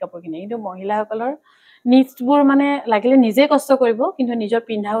বেছি কাপোৰ কিনে কিন্তু মহিলাসকলৰ নিডছবোৰ মানে লাগিলে নিজে কষ্ট কৰিব কিন্তু নিজৰ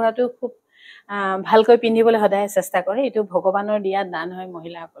পিন্ধা উৰাটো খুব ভালকৈ পিন্ধিবলৈ সদায় চেষ্টা কৰে এইটো ভগৱানৰ দিয়া দান হয়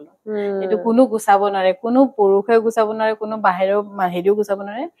মহিলাসকলৰ এইটো কোনো গুচাব নোৱাৰে কোনো পুৰুষে গুচাব নোৱাৰে কোনো বাহিৰৰ হেৰিও গুচাব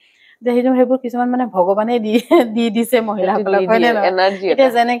নোৱাৰে যে সেইবোৰ কিছুমান মানে ভগৱানে দি দিছে মহিলাসকলক হয় নে নহয় এতিয়া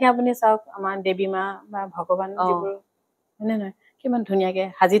যেনেকে আপুনি চাওক আমাৰ দেৱী মা বা ভগৱান যিবোৰ হয়নে নহয় কিমান ধুনীয়াকে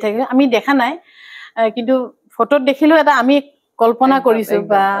সাজি থাকে আমি দেখা নাই কিন্তু ফটোত দেখিলেও এটা আমি কল্পনা কৰিছো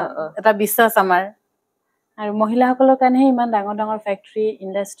বা এটা বিশ্বাস আমাৰ আৰু মহিলাসকলৰ কাৰণেহে ইমান ডাঙৰ ডাঙৰ ফেক্টৰী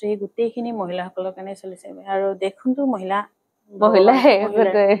ইণ্ডাষ্ট্ৰী গোটেইখিনি মহিলাসকলৰ কাৰণে চলিছে আৰু দেশখনতো মহিলা মহিলাই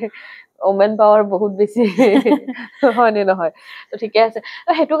ওমেন পাৱাৰ বহুত বেছি হয়নে নহয় তো ঠিকে আছে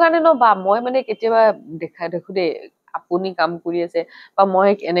সেইটো কাৰণে ন বা মই মানে কেতিয়াবা দেখো দেই আপুনি কাম কৰি আছে বা মই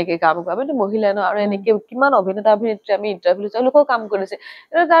এনেকে কাম কৰো আমি মহিলা ন আৰু এনেকে কিমান অভিনেতা অভিনেত্ৰী আমি ইণ্টাৰভিউ তেওঁলোকেও কাম কৰিছে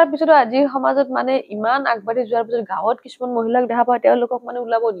তাৰ পিছত আজিৰ সমাজত মানে ইমান আগবাঢ়ি যোৱাৰ পিছত গাঁৱত কিছুমান মহিলাক দেখা পায় তেওঁলোকক মানে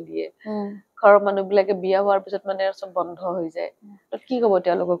ওলাব নিদিয়ে ঘৰৰ মানুহবিলাকে বিয়া হোৱাৰ পিছত মানে চব বন্ধ হৈ যায় তো কি ক'ব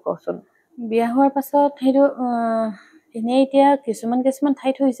তেওঁলোকক কওকচোন বিয়া হোৱাৰ পাছত সেইটো এনেই এতিয়া কিছুমান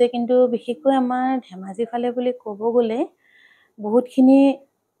ঠাইত হৈছে কিন্তু বিশেষকৈ আমাৰ ধেমাজি ফালে বুলি ক'ব গ'লে বহুতখিনি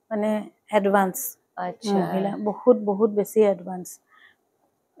মানে এডভান্স মহিলা বহুত বেছি এডভান্স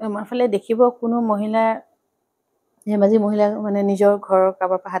আমাৰ ফালে দেখিব কোনো মহিলা ধেমাজি মহিলা মানে নিজৰ ঘৰৰ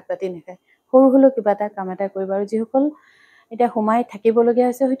কাৰোবাৰ পৰা হাত পাতি নাখায় সৰু হ'লেও কিবা এটা কাম এটা কৰিব আৰু যিসকল এতিয়া সোমাই থাকিবলগীয়া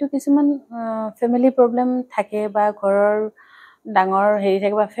হৈছে হয়তো কিছুমান ফেমিলি প্ৰব্লেম থাকে বা ঘৰৰ ডাঙৰ হেৰি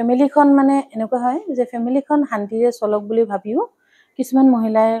থাকে বা ফেমিলিখন মানে এনেকুৱা হয় যে ফেমিলিখন শান্তিৰে চলক বুলি ভাবিও কিছুমান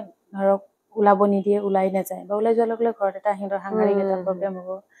মহিলাই ধৰক ওলাব নিদিয়ে ওলাই নাযায় বা ওলাই যোৱাৰ লগে লগে ঘৰত এটা সিহঁতৰ সাংসাৰিক এটা প্ৰব্লেম হ'ব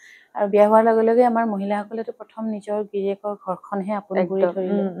আৰু বিয়া হোৱাৰ লগে লগে আমাৰ মহিলাসকলেতো প্ৰথম নিজৰ গিৰিয়েকৰ ঘৰখনহে আপোন কৰি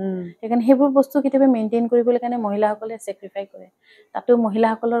ধৰিলে সেইকাৰণে সেইবোৰ বস্তু কেতিয়াবা মেইনটেইন কৰিবলৈ কাৰণে মহিলাসকলে চেক্ৰিফাই কৰে তাতো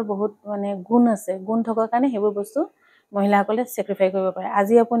মহিলাসকলৰ বহুত মানে গুণ আছে গুণ থকাৰ কাৰণে সেইবোৰ বস্তু মহিলাসকলে চেক্ৰিফাই কৰিব পাৰে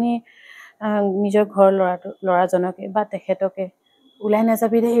আজি আপুনি নিজৰ ঘৰৰ ল'ৰাজনকে বা তেখেতকে ওলাই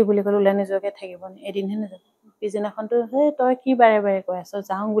নাযাবি দে সেই বুলি ক'লে ওলাই নোযোৱাকে থাকিব এদিনহে নাযাব পিছদিনাখনতো সেই তই কি বাৰে বাৰে কৈ আছ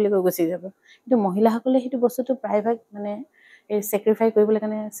যাওঁ বুলি কৈ গুচি যাব কিন্তু মহিলাসকলে সেইটো বস্তুটো প্ৰায়ভাগ মানে এই চেক্ৰিফাই কৰিবলৈ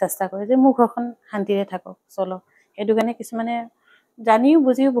কাৰণে চেষ্টা কৰে যে মোৰ ঘৰখন শান্তিৰে থাকক চলক সেইটো কাৰণে কিছুমানে জানিও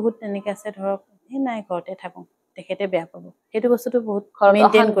বুজিও বহুত তেনেকে আছে ধৰক এই নাই ঘৰতে থাকোঁ তেখেতে বেয়া পাব সেইটো বস্তুটো বহুত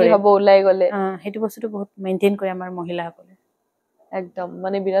মেইনটেইন কৰে ওলাই গ'লে সেইটো বস্তুটো বহুত মেইনটেইন কৰে আমাৰ মহিলাসকলে একদম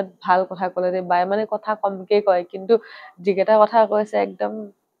মানে বিৰাট ভাল কথা ক'লে দেই বাই মানে কথা কমকে কয় কিন্তু যিকেইটা কথা কৈছে একদম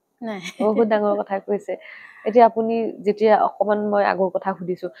নাই বহুত ডাঙৰ কথা কৈছে এতিয়া আপুনি যেতিয়া অকমান মই আগৰ কথা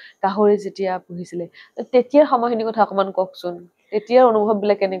সুধিছো গাহৰি যেতিয়া পুহিছিলে তেতিয়াৰ সময়খিনিৰ কথা অকমান কওকচোন তেতিয়াৰ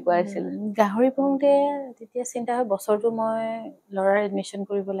অনুভৱবিলাক কেনেকুৱা আছিল গাহৰি পুহোঁতে তেতিয়া চিন্তা হয় বছৰটো মই ল'ৰাৰ এডমিশ্যন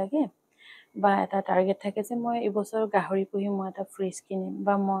কৰিব লাগে বা এটা টাৰ্গেট থাকে যে মই এইবছৰ গাহৰি পুহি মই এটা ফ্ৰিজ কিনিম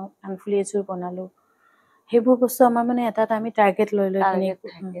বা মই কাণফুলি এযোৰ বনালোঁ সেইবোৰ বস্তু আমাৰ মানে এটা আমি টাৰ্গেট লৈ কিনি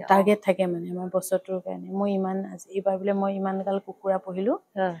টাৰ্গেট থাকে মানে আমাৰ বছৰটোৰ কাৰণে মই ইমান এইবাৰ বোলে মই ইমানগাল কুকুৰা পুহিলোঁ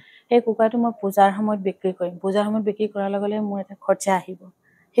সেই কুকুৰাটো মই পূজাৰ সময়ত বিক্ৰী কৰিম পূজাৰ সময়ত বিক্ৰী কৰাৰ লগে লগে মোৰ এটা খৰচা আহিব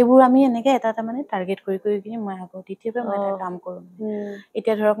সেইবোৰ আমি এনেকৈ এটা মানে টাৰ্গেট কৰি কিনি মই আকৌ তেতিয়াৰ মই এটা কাম কৰোঁ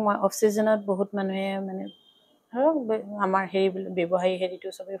এতিয়া ধৰক মই অফ ছিজনত বহুত মানুহে মানে ধৰক আমাৰ হেৰি ব্যৱসায়ী হেৰিটো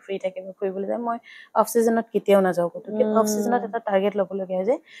চবেই ফ্ৰী থাকিব ফুৰিবলৈ যায় মই অফ ছিজনত কেতিয়াও নাযাওঁ ক'তো অফ ছিজনত এটা টাৰ্গেট ল'বলগীয়া হয়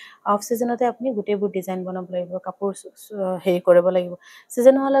যে অফ ছিজনতে আপুনি গোটেইবোৰ ডিজাইন বনাব লাগিব কাপোৰ হেৰি কৰিব লাগিব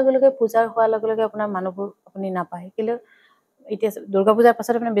ছিজন হোৱাৰ লগে লগে পূজাৰ হোৱাৰ লগে লগে আপোনাৰ মানুহবোৰ আপুনি নাপায় কিন্তু এতিয়া দুৰ্গা পূজাৰ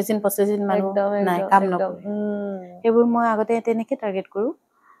পাছত আপোনাৰ 20 দিন 25 দিন মানুহ নাই কাম নকৰে সেইবোৰ মই আগতে তেনেকৈ টাৰ্গেট কৰোঁ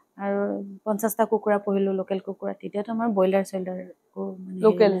আৰু 50টা কুকুৰা পুহিলোঁ লোকেল কুকুৰা তেতিয়াতো আমাৰ ব্ৰইলাৰ চইলাৰ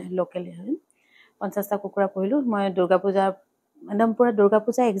লোকেলে হয় 50টা কুকুৰা পুহিলোঁ মই দুৰ্গা পূজা একদম পুৰা দুৰ্গা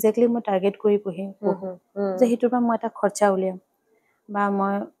পূজা একজেক্টলি মই টাৰ্গেট কৰি পুহিম যে সেইটোৰ পৰা মই এটা খৰচা উলিয়াম বা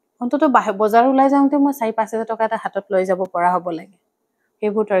মই অন্ততঃ বজাৰ ওলাই যাওঁতে মই 4-5 হাজাৰ টকা এটা হাতত লৈ যাব পৰা হ'ব লাগে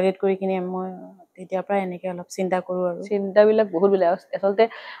সেইবোৰ টাৰ্গেট কৰি কিনে মই তেতিয়াৰ পৰা এনেকৈ অলপ চিন্তা কৰোঁ আৰু চিন্তাবিলাক বহুত বিলাক আচলতে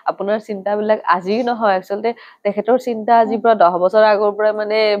আপোনাৰ চিন্তাবিলাক আজিৰ নহয় আচলতে তেখেতৰ চিন্তা আজিৰ পৰা 10 বছৰ আগৰ পৰা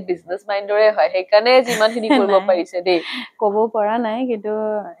মানে বিজনেছ মাইণ্ডৰে হয় সেইকাৰণে যিমানখিনি কৰিব পাৰিছে দেই ক'ব পৰা নাই কিন্তু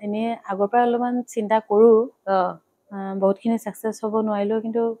এনেই আগৰ পৰা অলপমান চিন্তা কৰোঁ বহুতখিনি ছাকচেছ হ'ব নোৱাৰিলেও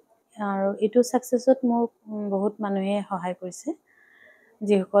কিন্তু আৰু এইটো ছাকচেছত মোক বহুত মানুহে সহায় কৰিছে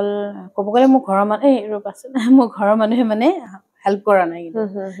যিসকল ক'ব গ'লে মোৰ ঘৰৰ মোৰ ঘৰৰ মানুহে মানে হেল্প কৰা নাই কিন্তু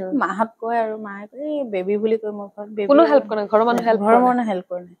মাহঁত কয় আৰু মায়ে কয় এই বেবী বুলি কয় মোৰ ঘৰত কোনো হেল্প কৰা নাই ঘৰৰ মানুহে হেল্প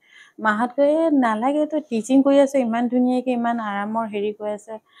কৰা নাই মাহঁত কয় নালাগে তই টিচিং কৰি আছ ইমান ধুনীয়াকৈ ইমান আৰামৰ হেৰি কৰি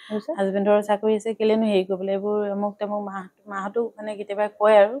আছে হাজবেণ্ডৰ চাকৰি আছে কেলেনো হেৰি কৰিবলৈ এইবোৰ মোক মাহঁতো মানে কেতিয়াবা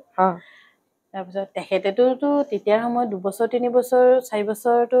কয় আৰু তাৰপিছত তেখেতেতো তেতিয়াৰ সময়ত 2 বছৰ 3 বছৰ 4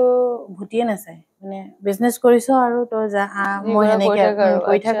 বছৰটো ভুটিয়ে নাচায় মানে বিজনেছ কৰিছ আৰু তই যা মই সেনেকৈ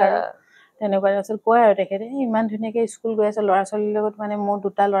কৰি থাক আৰু তেনেকুৱা তাৰপিছত কয় আৰু তেখেতে ইমান ধুনীয়াকৈ স্কুল গৈ আছে ল'ৰা ছোৱালীৰ লগত মানে মোৰ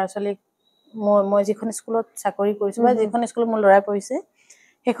 2টা ল'ৰা ছোৱালীক মই যিখন স্কুলত চাকৰি কৰিছোঁ বা যিখন স্কুলত মোৰ ল'ৰাই পঢ়িছে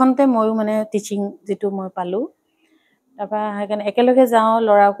সেইখনতে ময়ো মানে টিচিং যিটো মই পালোঁ তাৰপৰা সেইকাৰণে একেলগে যাওঁ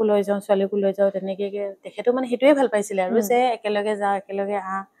ল'ৰাকো লৈ যাওঁ ছোৱালীকো লৈ যাওঁ তেনেকৈ তেখেতো মানে সেইটোৱে ভাল পাইছিলে আৰু যে একেলগে যাওঁ একেলগে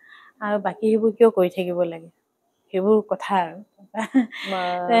আৰু বাকী সেইবোৰ কিয় কৰি থাকিব লাগে সেইবোৰ কথা আৰু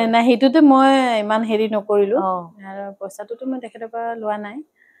নাই সেইটোতো মই ইমান হেৰি নকৰিলোঁ আৰু পইচাটোতো মই তেখেতৰ পৰা লোৱা নাই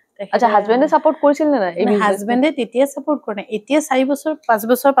আচ্ছা হাজবেণ্ডে সাপোৰ্ট কৰিছিল নে নাই এই বিজনেছ হাজবেণ্ডে তেতিয়া সাপোৰ্ট কৰা নাই এতিয়া 4 বছৰ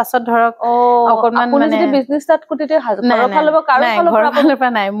 5 বছৰ পাছত ধৰক অকমান আপুনি যদি বিজনেছ ষ্টাৰ্ট কৰিতে ঘৰৰ ফালৰ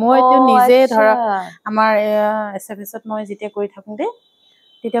পৰা নাই মই এইটো নিজে ধৰক আমাৰ এছএফএছত মই যেতিয়া কৰি থাকোঁতে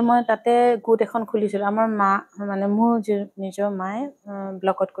তেতিয়া মই তাতে গোট এখন খুলিছিলো আমাৰ মা মানে মোৰ নিজৰ মায়ে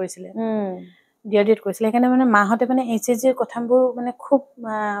ব্লকত কৰিছিলে ডিআৰডিত কৰিছিলে সেইকাৰণে মানে মাহঁতে মানে এইচএজিৰ কথাবোৰ মানে খুব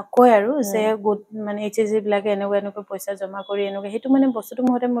কয় আৰু যে গোট মানে এইচএজি বিলাকে এনেকুৱা পইচা জমা কৰি এনেকুৱা সেইটো মানে বস্তুটো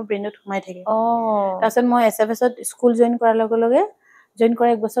মোৰ ব্ৰেইনত সোমাই থাকে তাৰপিছত মই এছএফএছত স্কুল জইন কৰাৰ লগে লগে জইন কৰা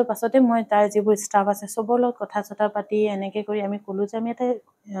 1 বছৰ পাছতে মই তাৰ যিবোৰ ষ্টাফ আছে চবৰ লগত কথা পাতি এনেকে কৰি আমি ক'লো যে আমি এটা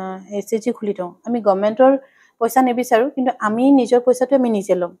এইচএজি খুলি থওঁ আমি গভৰ্ণমেণ্টৰ পইচা নিবিচাৰো কিন্তু আমি নিজৰ পইচাটো আমি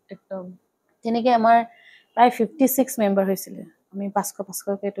নিজে ল'ম একদম তেনেকে আমাৰ প্ৰায় 56 মেম্বাৰ হৈছিলে আমি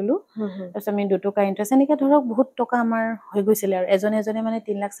 500কে তুলো তাৰপিছত আমি 2 টকা ইণ্টাৰেষ্ট এনেকে ধৰক বহুত টকা আমাৰ হৈ গৈছিলে আৰু এজনে মানে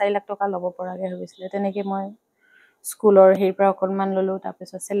 3 লাখ 4 লাখ টকা ল'ব পৰাকে হৈ গৈছিলে তেনেকে মই স্কুলৰ হেৰিৰ পৰা অকণমান ল'লো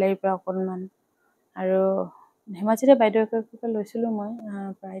তাৰপিছত চেলাৰীৰ পৰা অকণমান আৰু ধেমাজিতে বাইদেউৰ পৰা লৈছিলো মই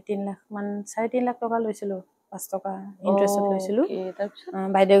প্ৰায় 3 লাখ মান 3.5 লাখ টকা লৈছিলো 5 টকা ইণ্টাৰেষ্টত লৈছিলো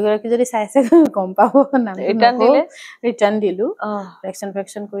বাইদেউগৰাকী যদি চাইছে গম পাব ৰিটাৰ্ণ দিলো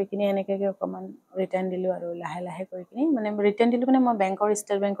ফ্ৰেকচন কৰি কিনে এনেকে অকণমান ৰিটাৰ্ণ দিলো আৰু লাহে কৰি কিনে মানে ৰিটাৰ্ণ দিলো মানে মই বেংকৰ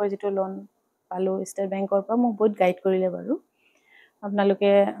ষ্টেট বেংকৰ যিটো লোন পালো ষ্টেট বেংকৰ পৰা মোক বহুত গাইড কৰিলে বাৰু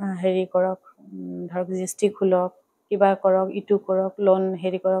আপোনালোকে হেৰি কৰক ধৰক জিএসটি খোলক কিবা কৰক ইটো কৰক লোন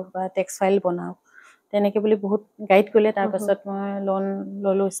হেৰি কৰক বা টেক্স ফাইল বনাওক তেনেকে বুলি বহুত গাইড কৰিলে তাৰ পাছত মই লোন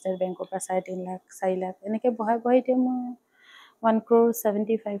ললো ষ্টেট বেংকৰ পৰা 3.5 লাখ 4 লাখ এনেকে বহাই এতিয়া মই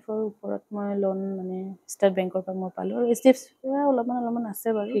 1.75 crore ওপৰত মই লোন মানে ষ্টেট বেংকৰ পৰা মই পালো আৰু এছডিএফচি পৰা অলপমান আছে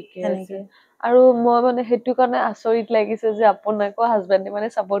বাৰু এনেকে আৰু মই মানে সেইটো কাৰণে আচৰিত লাগিছে যে আপোনাকো হাজবেণ্ডে মানে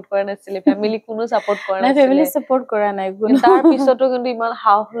সাপোৰ্ট কৰা নাছিলে ফ্যামিলি কোনো সাপোৰ্ট কৰা নাছিলে ফ্যামিলি সাপোৰ্ট কৰা নাই তাৰ পিছতো কিন্তু ইমান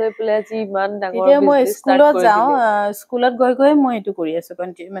হাউস লৈ পেলাই যি ইমান ডাঙৰ বিজনেছ মই স্কুলত যাওঁ স্কুলত গৈ মই এইটো কৰি আছো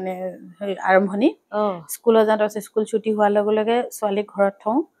মানে আৰম্ভণি স্কুলত যাওঁ তাৰপিছত স্কুল ছুটি হোৱাৰ লগে লগে ছোৱালীক ঘৰত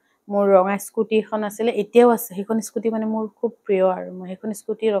থওঁ মোৰ ৰঙা স্কুটি এখন আছিলে এতিয়াও আছে সেইখন স্কুটি মানে মোৰ খুব প্ৰিয় আৰু মই সেইখন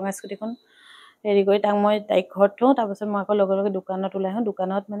স্কুটি ৰঙা স্কুটিখন হেৰি কৰি তাইক ঘৰত থওঁ তাৰপিছত মই আকৌ লগে লগে দোকানত ওলাই আহোঁ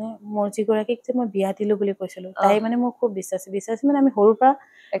দোকানত মানে মোৰ যিগৰাকীক যে মই বিয়া দিলো বুলি কৈছিলো তাই মানে মোৰ খুব বিশ্বাসী মানে আমি সৰুৰ পৰা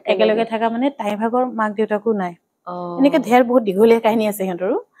একেলগে থকা মানে তাইৰ ভাগৰ মাক দেউতাকো নাই এনেকে ঢেৰ বহুত দীঘলীয়া কাহিনী আছে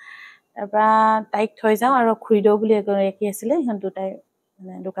সিহঁতৰো তাৰপৰা তাইক থৈ যাওঁ আৰু খুৰীদেউ বুলি এগৰাকী আছিলে সিহঁতো তাই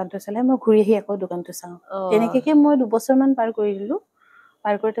মানে দোকানটো চলাই মই ঘূৰি আহি আকৌ দোকানটো চাওঁ তেনেকে মই 2 বছৰমান পাৰ কৰি দিলো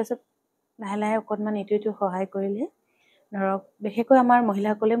পাৰ কৰি তাৰপিছত লাহে অকণমান ইটো সহায় কৰিলে ধৰক বিশেষকৈ আমাৰ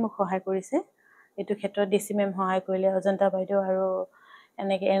মহিলাসকলে মোক সহায় কৰিছে এইটো ক্ষেত্ৰত ডিচি মেম সহায় কৰিলে অজন্তা বাইদেউ আৰু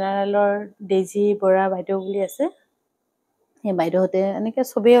এনেকে এনআৰএলৰ ডেজি বৰা বাইদেউ বুলি আছে সেই বাইদেউহঁতে এনেকে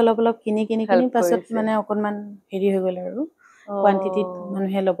চবেই অলপ কিনি পাছত মানে অকণমান হেৰি হৈ গ'ল আৰু কোৱান্টিটিত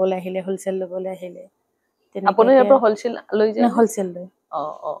মানুহে ল'বলৈ আহিলে হোলচেল ল'বলৈ আহিলে আপুনি ইয়াৰ পৰা হোলচেল লৈ যায় হোলচেল লৈ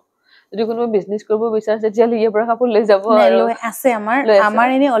যদি কোনোবা বিজনেছ কৰিব বিচাৰে তেতিয়া ইয়াৰ পৰা কাপোৰ লৈ যাব আৰু লৈ আছে আমাৰ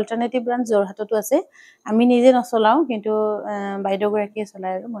এনে অল্টাৰনেটিভ ব্ৰাঞ্চ যোৰহাটতো আছে আমি নিজে নচলাও কিন্তু বাইদেউ গৰাকীয়ে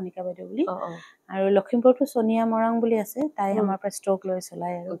চলাই আৰু মনিকা বাইদেউ বুলি আৰু লখিমপুৰতো সোনিয়া মৰাং বুলি আছে তাই আমাৰ পৰা ষ্টক লৈ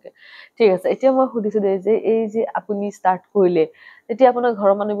চলাই আৰু ঠিক আছে এতিয়া মই সুধিছো যে এই যে আপুনি ষ্টাৰ্ট কৰিলে তেতিয়া আপোনাৰ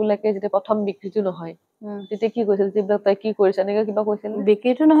ঘৰৰ মানুহবিলাকে যেতিয়া প্ৰথম বিক্ৰীটো নহয় তেতিয়া কি কৈছিল যে তই কি কৰিছ এনেকে কিবা কৈছিল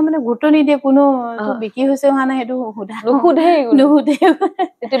বিক্ৰীটো নহয় মানে গুৰুত্ব নিদিয়ে কোনো বিক্ৰী হৈছে হোৱা নাই সেইটো নুসুধে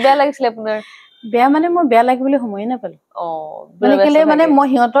তেতিয়া বেয়া লাগিছিলে আপোনাৰ বেয়া মানে মই বেয়া লাগিবলৈ সময়ে নাপালো মানে কেলে মানে মই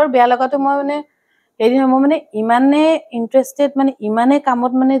সিহঁতৰ বেয়া লগাটো মই মানে হেৰি নহয় মই মানে ইমানে ইণ্টাৰেষ্টেড মানে ইমানে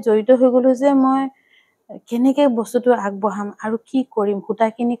কামত মানে জড়িত হৈ গলো যে মই কেনেকে বস্তুটো আগবঢ়াম আৰু কি কৰিম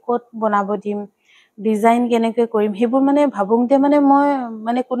সূতাখিনি ক'ত বনাব দিম ডিজাইন কেনেকৈ কৰিম সেইবোৰ মানে ভাবোঁতে মানে মই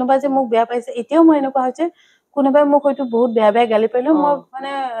মানে কোনোবা যে মোক বেয়া পাইছে এতিয়াও মই এনেকুৱা হৈছে কোনোবাই মোক হয়তো বহুত বেয়া গালি পাৰিলেও মই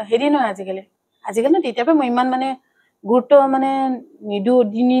মানে হেৰি নহয় আজিকালি তেতিয়াৰ পৰা মই ইমান মানে গুৰুত্ব মানে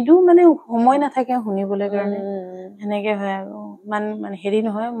নিদো মানে সময় নাথাকে শুনিবলৈ কাৰণে সেনেকে হয় আৰু ইমান মানে হেৰি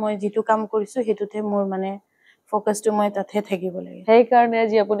নহয় মই যিটো কাম কৰিছো সেইটোতে মোৰ মানে ফকাসটো মই তাতে থাকিব লাগে সেইকাৰণে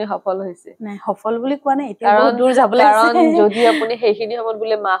আজি আপুনি সফল হৈছে নাই সফল বুলি কোৱা নাই এতিয়া বহুত দূৰ যাবলৈ আছে কাৰণ যদি আপুনি সেইখিনি সময়ত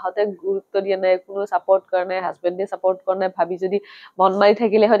বোলে মাহঁতে গুৰুত্ব দিয়া নাই কোনো সাপোৰ্ট কৰা নাই হাজবেণ্ডে সাপোৰ্ট কৰা নাই ভাবি যদি মন মাৰি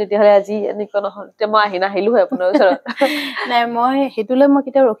থাকিলে হয় তেতিয়াহ'লে আজি এনেকুৱা নহয় তেতিয়া মই নাহিলো হয় আপোনাৰ ওচৰত নাই মই সেইটোলৈ মই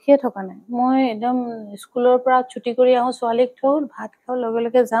কেতিয়াও ৰখিয়ে থকা নাই মই একদম স্কুলৰ পৰা ছুটি কৰি আহোঁ ছোৱালীক থওঁ ভাত খাওঁ লগে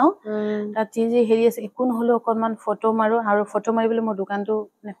লগে যাওঁ তাত যি হেৰি আছে একো নহ'লেও অকণমান ফটো মাৰো আৰু ফটো মাৰিবলৈ মোৰ দোকানটো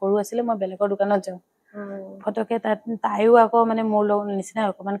মানে সৰু আছিলে মই বেলেগৰ দোকানত যাওঁ ফটোকে তাইও আকৌ মানে মোৰ লগত নিচিনা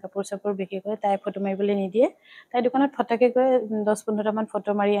অকণমান কাপোৰ চাপোৰ বিক্ৰী কৰে তাই ফটো মাৰিবলৈ নিদিয়ে তাই দোকানত ফটোকে গৈ 10-15টামান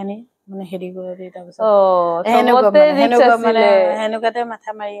ফটো মাৰি আনি মানে হেৰি কৰি তাৰপিছত সেনেকুৱাতে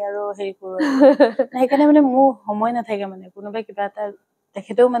মাথা মাৰি আৰু হেৰি কৰো সেইকাৰণে মানে মোৰ সময় নাথাকে মানে কোনোবাই কিবা এটা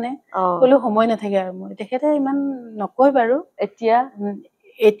তেখেতেও মানে ক'লেও সময় নাথাকে আৰু মই তেখেতে ইমান নকয় বাৰু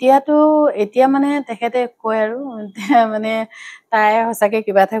এতিয়া মানে তেখেতে কয় আৰু মানে তাই সঁচাকে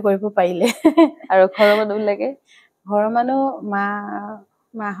কিবা এটা কৰিব পাৰিলে। আৰু ঘৰৰ মানুহবিলাকে ঘৰৰ মানুহ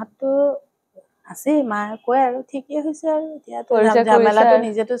মাহঁতো আছে, মা কয় আৰু ঠিকেই হৈছে আৰু এতিয়াতো ঝামেলাটো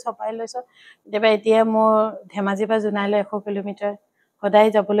নিজেতো চপাই লৈছ। কেতিয়াবা এতিয়া মোৰ ধেমাজিৰ পৰা জোনাইলৈ 100 কিলোমিটাৰ সদায়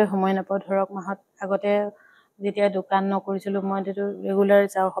যাবলৈ সময় নাপাওঁ। ধৰক মাহত আগতে যেতিয়া দোকান নকৰিছিলো মই তেতিয়া ৰেগুলাৰ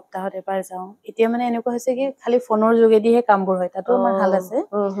যাওঁ, সপ্তাহত এবাৰ যাওঁ। এতিয়া মানে এনেকুৱা হৈছে কি খালি ফোনৰ যোগেদিহে কামবোৰ হয়, তাতো আমাৰ হাল আছে।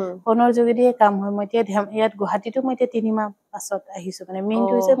 ফোনৰ যোগেদিহে কাম হয়। মই এতিয়া ইয়াত গুৱাহাটীতো মই এতিয়া 3 মাহ পাছত আহিছো। মানে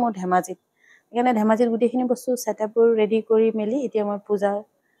মেইনটো হৈছে মোৰ ধেমাজিত। সেইকাৰণে ধেমাজিত গোটেইখিনি বস্তু ছেটআপবোৰ ৰেডি কৰি মেলি এতিয়া মই পূজাৰ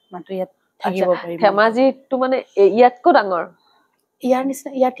মাহটো ইয়াত থাকিব পাৰিম। ধেমাজিটো মানে ইয়াতকৈ ডাঙৰ? ইয়াৰ নিচিনা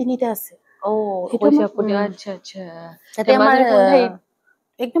ইয়াৰ 3টা আছে। তাতে আমাৰ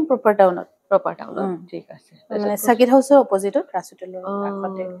একদম প্ৰপাৰ টাউনত। ঠিক আছে। মানে সাকিট হাউচৰ অপজিটত ৰাজহোটেলৰ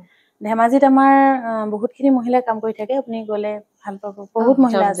কাষতে। ধেমাজিত আমাৰ বহুতখিনি মহিলাই কাম কৰি থাকে। আপুনি গ'লে ভাল পাব, বহুত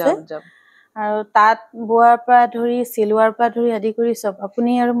মহিলা আছে। আৰু তাঁত বোৱাৰ পৰা ধৰি চিলোৱাৰ পৰা ধৰি আদি কৰি চব।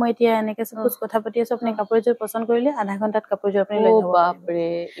 আপুনি আৰু মই এতিয়া এনেকে suppose কথা পাতি আছো, আপুনি কাপোৰ এযোৰ পছন্দ কৰিলে আধা ঘণ্টাত কাপোৰযোৰ আপুনি লৈ যাব পাৰিব।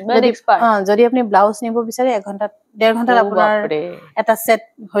 যদি আপুনি ব্লাউজ নিব বিচাৰে 1 ঘণ্টাত 1.5 ঘণ্টাত আপোনাৰ এটা সেট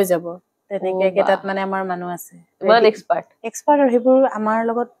হৈ যাব। তেনেকে কেইটাত মানে আমাৰ মানুহ আছে এক্সপাৰ্ট আৰু সেইবোৰ আমাৰ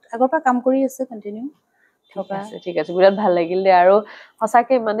লগত আগৰ পৰা কাম কৰি আছে কন্টিনিউ। ঠিক আছে, বিৰাট ভাল লাগিল দে। আৰু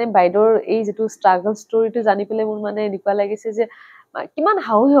সঁচাকে মানে বাইদেউৰ এই যিটো ষ্ট্ৰাগল ষ্টৰিটো জানি পেলাই মোৰ মানে এনেকুৱা লাগিছে যে কিমান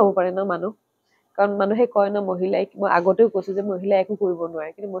সাহসী হ'ব পাৰে ন মানুহ। কাৰণ মানুহে কয় ন মহিলাই, মই আগতেও কৈছো যে মহিলাই একো কৰিব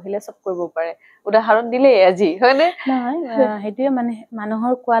নোৱাৰে, কিন্তু মহিলাই চব কৰিব পাৰে। উদাহৰণ দিলেই আজি, হয়নে? নহয়, সেইটোৱে মানে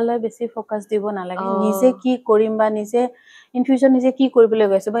মানুহৰ কোৱালৈ বেছি ফকাচ দিব নালাগে। নিজে কি কৰিম বা নিজে ইন ফিউচাৰ নিজে কি কৰিবলৈ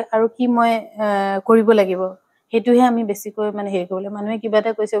গৈছো বা আৰু কি মই কৰিব লাগিব, সেইটোহে আমি বেছিকৈ মানে হেৰি কৰিব লাগে। মানুহে কিবা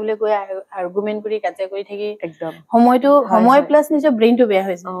এটা কৈছে বুলি কৈ আৰ্গুমেন্ট কৰি কাজিয়া কৰি থাকি সময় প্লাছ নিজৰ ব্ৰেইনটো বেয়া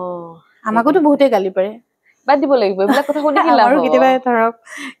হৈ যায়। আমাকোতো বহুতে গালি পাৰে, বাদ দিব লাগিব এইবিলাক কথা শুনি কি লাভ আৰু হ'ব? কেতিয়াবা ধৰক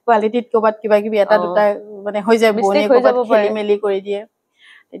কোৱালিটিত ক'ৰবাত কিবা কিবি এটা দুটা মানে হৈ যায়, বনে ক'ৰবাত খেলি মেলি কৰি দিয়ে,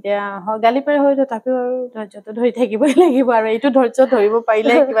 তেতিয়া গালি পাৰে হয়। তথাপিও আৰু ধৈৰ্য্যটো ধৰি থাকিবই লাগিব, আৰু এইটো ধৈৰ্য্য ধৰিব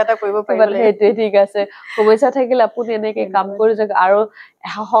পাৰিলে কিবা এটা কৰিব পাৰিব লাগিব। সেইটোৱে ঠিক আছে। শুভেচ্ছা থাকিল আপুনি এনেকে কাম কৰি যাওক, আৰু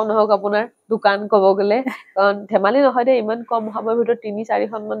এসাহ নহওক আপোনাৰ দোকান ক'ব গ'লে। কাৰণ ধেমালি নহয় দে, ইমান কম সময়ৰ ভিতৰত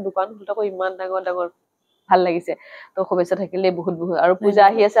 3-4খন দোকান আকৌ ইমান ডাঙৰ ডাঙৰ ভাল লাগিছে। তো শুভেচ্ছা থাকিলে বহুত বহুত। আৰু পূজা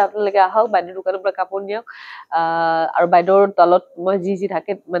আহি আছে, আপোনালোকে আহক, বাইদেউৰ দোকানৰ পৰা কাপোৰ নিয়ক। আৰু বাইদেউৰ তলত মই যি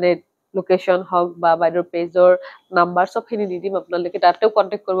থাকে মানে লোকেশ্যন হওক বা বাইদেউৰ পেজৰ নাম্বাৰ চবখিনি দি দিম, আপোনালোকে তাতেও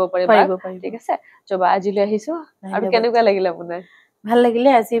কণ্টেক্ট কৰিব পাৰিব। ঠিক আছে, আজিলৈ আহিছো। আৰু কেনেকুৱা লাগিলে আপোনাৰ? ভাল লাগিলে।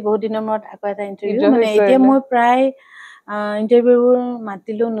 আজি বহুত দিনৰ মূৰত আকৌ এটা ইণ্টাৰভিউ। মানে এতিয়া মই প্ৰায় ইণ্টাৰভিউবোৰ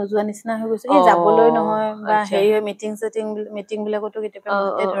মাতিলেও নোযোৱা নিচিনা হৈ গৈছে। এই যাবলৈ নহয় বা হেৰি মিটিং বিলাকতো কেতিয়াবা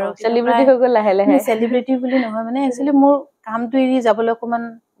মাতে ধৰক, চেলিব্ৰিটি হৈ গ'ল লাহে লাহে। চেলিব্ৰিটি বুলি নহয়, মানে একচুৱেলি মোৰ কামটো এৰি যাবলৈ অকমান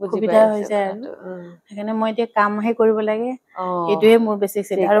সুবিধা হৈ যায় আৰু সেইকাৰণে মই এতিয়া কামহে কৰিব লাগে, সেইটোৱে মোৰ বেছি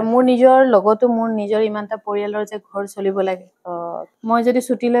চিন্তা। আৰু মোৰ নিজৰ লগতো মোৰ নিজৰ ইমান এটা পৰিয়ালৰ যে ঘৰ চলিব লাগে, মই যদি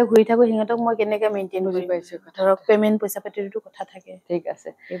ছুটি লৈ ঘূৰি থাকো সিহঁতক মই কেনেকে মেইনটেইন কৰিম, ধৰক পেমেণ্ট পইচা পাতিৰো কথা থাকে। ঠিক আছে,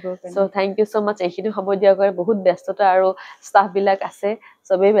 চ' থেংক ইউ চ' মাচ। এইখিনি সময় দিয়াৰ কাৰণে বহুত ব্যস্ততা আৰু ষ্টাফ বিলাক আছে,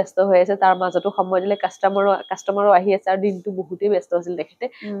 চবেই ব্যস্ত হৈ আছে, তাৰ মাজতো সময় দিলে কাষ্টমাৰো আহি আছে, আৰু দিনটো বহুতেই ব্যস্ত আছিল তেখেতে।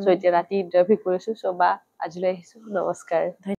 চ' এতিয়া ৰাতি ইণ্টাৰভিউ কৰিছো। চ' বা আজিলৈ আহিছো, নমস্কাৰ।